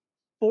hired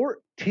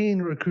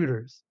 14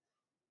 recruiters.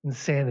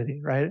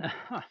 Insanity, right?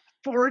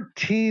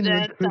 14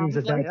 That recruiters sounds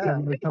at like that time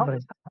in the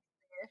company.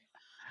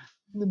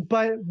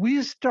 But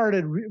we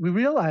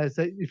realized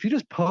that if you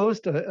just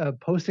post a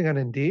posting on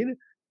Indeed,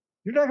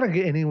 you're not going to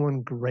get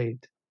anyone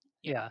great.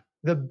 Yeah.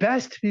 The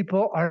best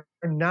people are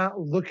not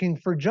looking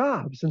for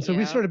jobs. And so we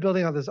Yeah. started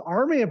building out this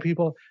army of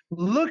people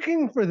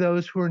looking for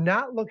those who are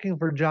not looking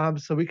for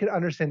jobs so we could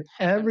understand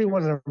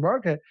everyone in our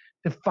market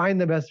to find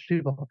the best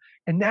people.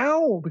 And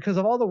now, because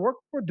of all the work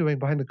we're doing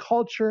behind the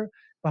culture,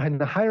 behind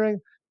the hiring,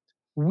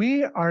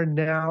 we are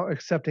now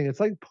accepting it's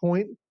like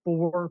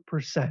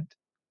 0.4%.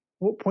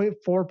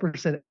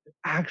 0.4%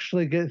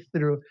 actually get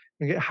through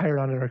and get hired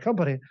on in our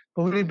company.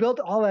 But when we built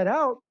all that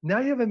out, now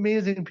you have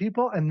amazing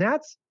people. And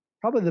that's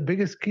probably the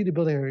biggest key to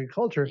building a great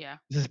culture Yeah.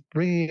 is just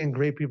bringing in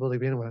great people to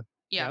begin with.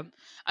 Yeah. Yep.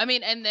 I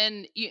mean, and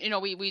then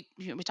we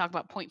talk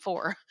about point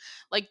four.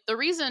 Like the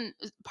reason,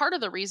 part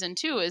of the reason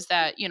too is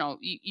that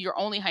you're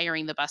only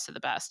hiring the best of the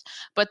best,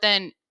 but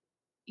then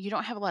you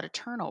don't have a lot of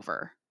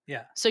turnover.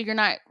 Yeah. So you're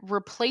not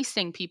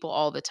replacing people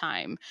all the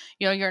time.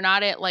 You're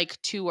not at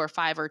like 2 or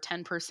 5 or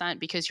 10%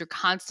 because you're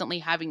constantly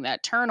having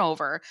that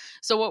turnover.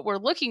 So what we're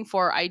looking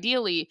for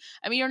ideally,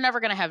 I mean, you're never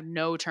going to have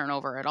no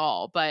turnover at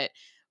all, but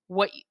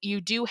what you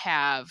do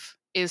have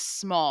is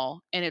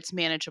small and it's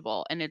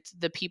manageable, and it's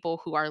the people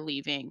who are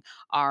leaving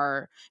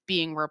are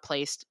being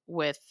replaced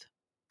with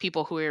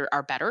people who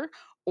are better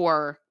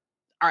or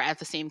are at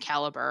the same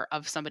caliber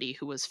of somebody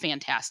who was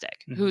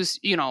fantastic, Mhm.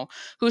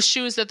 whose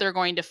shoes that they're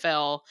going to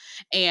fill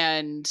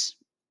and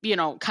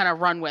kind of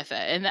run with it.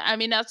 And I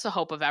mean, that's the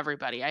hope of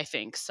everybody, I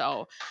think.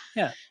 So,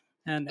 Yeah.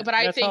 And but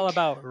I that's all think,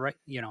 about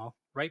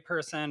right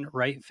person,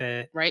 right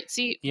fit, right.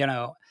 See, you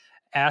know,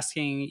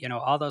 asking,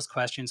 all those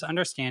questions,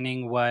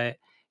 understanding what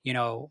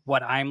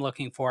I'm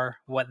looking for,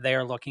 what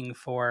they're looking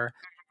for,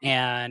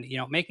 and,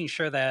 making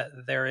sure that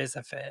there is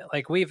a fit.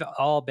 Like we've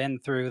all been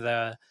through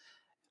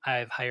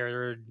I've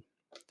hired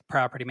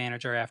property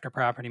manager after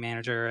property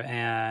manager,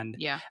 and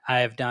yeah,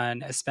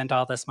 spent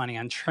all this money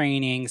on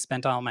training,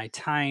 spent all my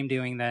time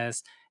doing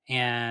this,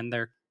 and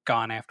they're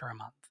gone after a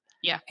month.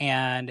 yeah,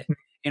 And,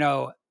 you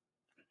know,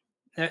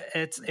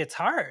 it's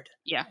hard.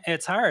 yeah,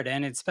 It's hard,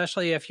 and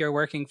especially if you're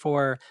working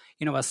for,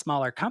 a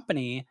smaller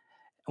company,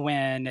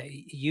 when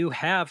you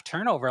have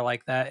turnover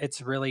like that,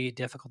 it's really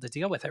difficult to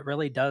deal with. It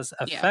really does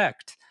yeah.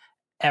 affect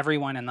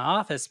everyone in the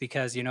office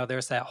because,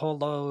 there's that whole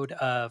load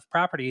of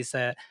properties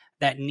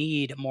that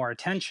need more Well, I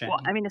attention.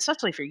 mean,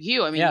 especially for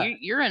you. I mean, Yeah.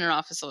 you're in an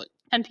office of like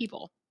 10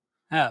 people.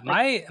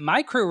 Like,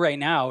 My crew right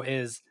now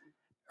is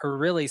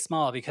really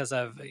small because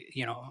of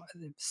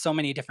so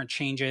many different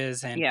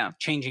changes and yeah,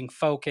 changing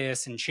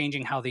focus and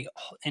changing how the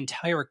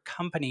entire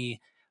company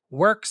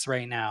works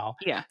right now.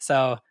 yeah,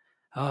 So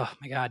oh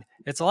my god,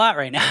 it's a lot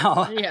right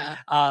now. yeah,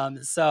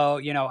 So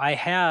I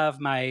have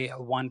my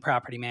one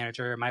property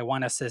manager, my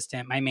one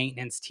assistant, my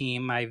maintenance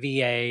team, my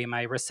VA,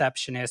 my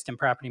receptionist and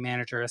property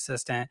manager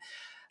assistant,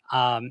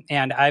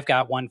 and I've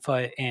got one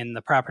foot in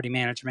the property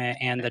management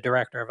and the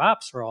director of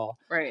ops role.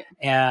 right.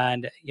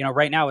 And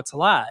right now it's a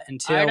lot Out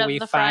until of we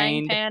the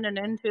frying find. pan and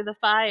into the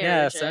fire,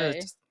 Yeah, so Jay.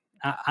 it's,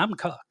 I'm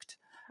cooked.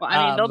 Well,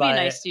 I mean, they'll be But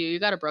nice to you. You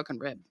got a broken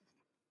rib.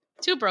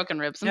 2 broken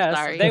ribs. I'm yes,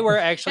 sorry. they were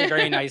actually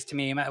very nice to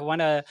me. One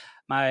of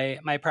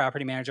my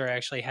property manager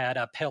actually had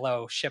a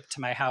pillow shipped to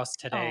my house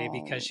today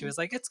because she Oh. was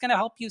like, "It's gonna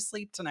help you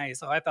sleep tonight."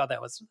 So I thought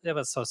it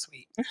was so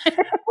sweet.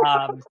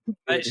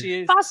 But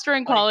she is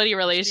Fostering like quality she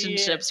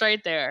relationships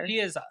right there. she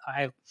is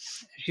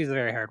she's a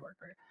very hard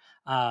worker.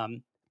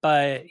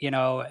 But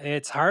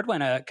it's hard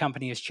when a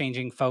company is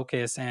changing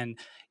focus and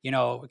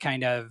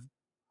kind of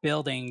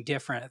building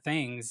different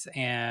things,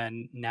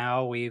 and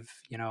now we've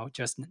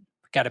just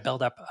got to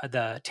build up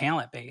the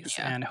talent base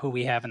Yeah. and who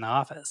we have in the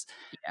office.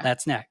 Yeah.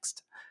 That's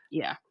next.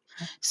 Yeah.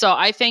 So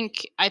I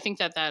think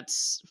that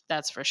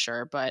that's for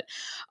sure. But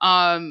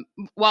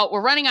well,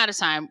 we're running out of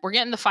time. We're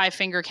getting the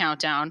 5-finger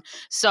countdown.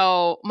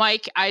 So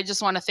Mike, I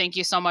just want to thank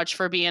you so much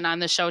for being on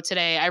the show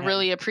today. I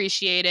really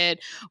appreciate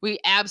it. We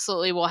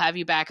absolutely will have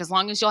you back as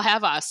long as you'll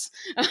have us.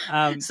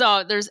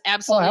 So there's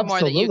absolutely more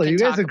that you can You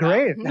guys talk are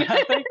great.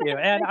 Thank you.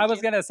 And I was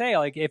you. going to say,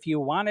 like, if you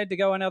wanted to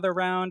go another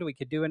round, we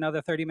could do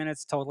another 30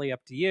 minutes, totally up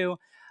to you.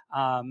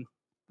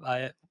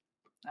 But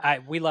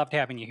we loved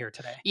having you here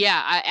today.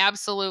 Yeah,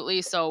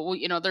 absolutely. So,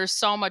 there's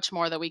so much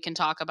more that we can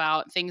talk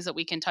about, things that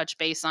we can touch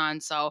base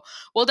on. So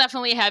we'll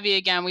definitely have you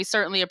again. We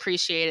certainly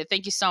appreciate it.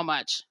 Thank you so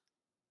much.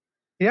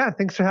 Yeah,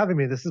 thanks for having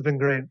me. This has been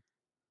great.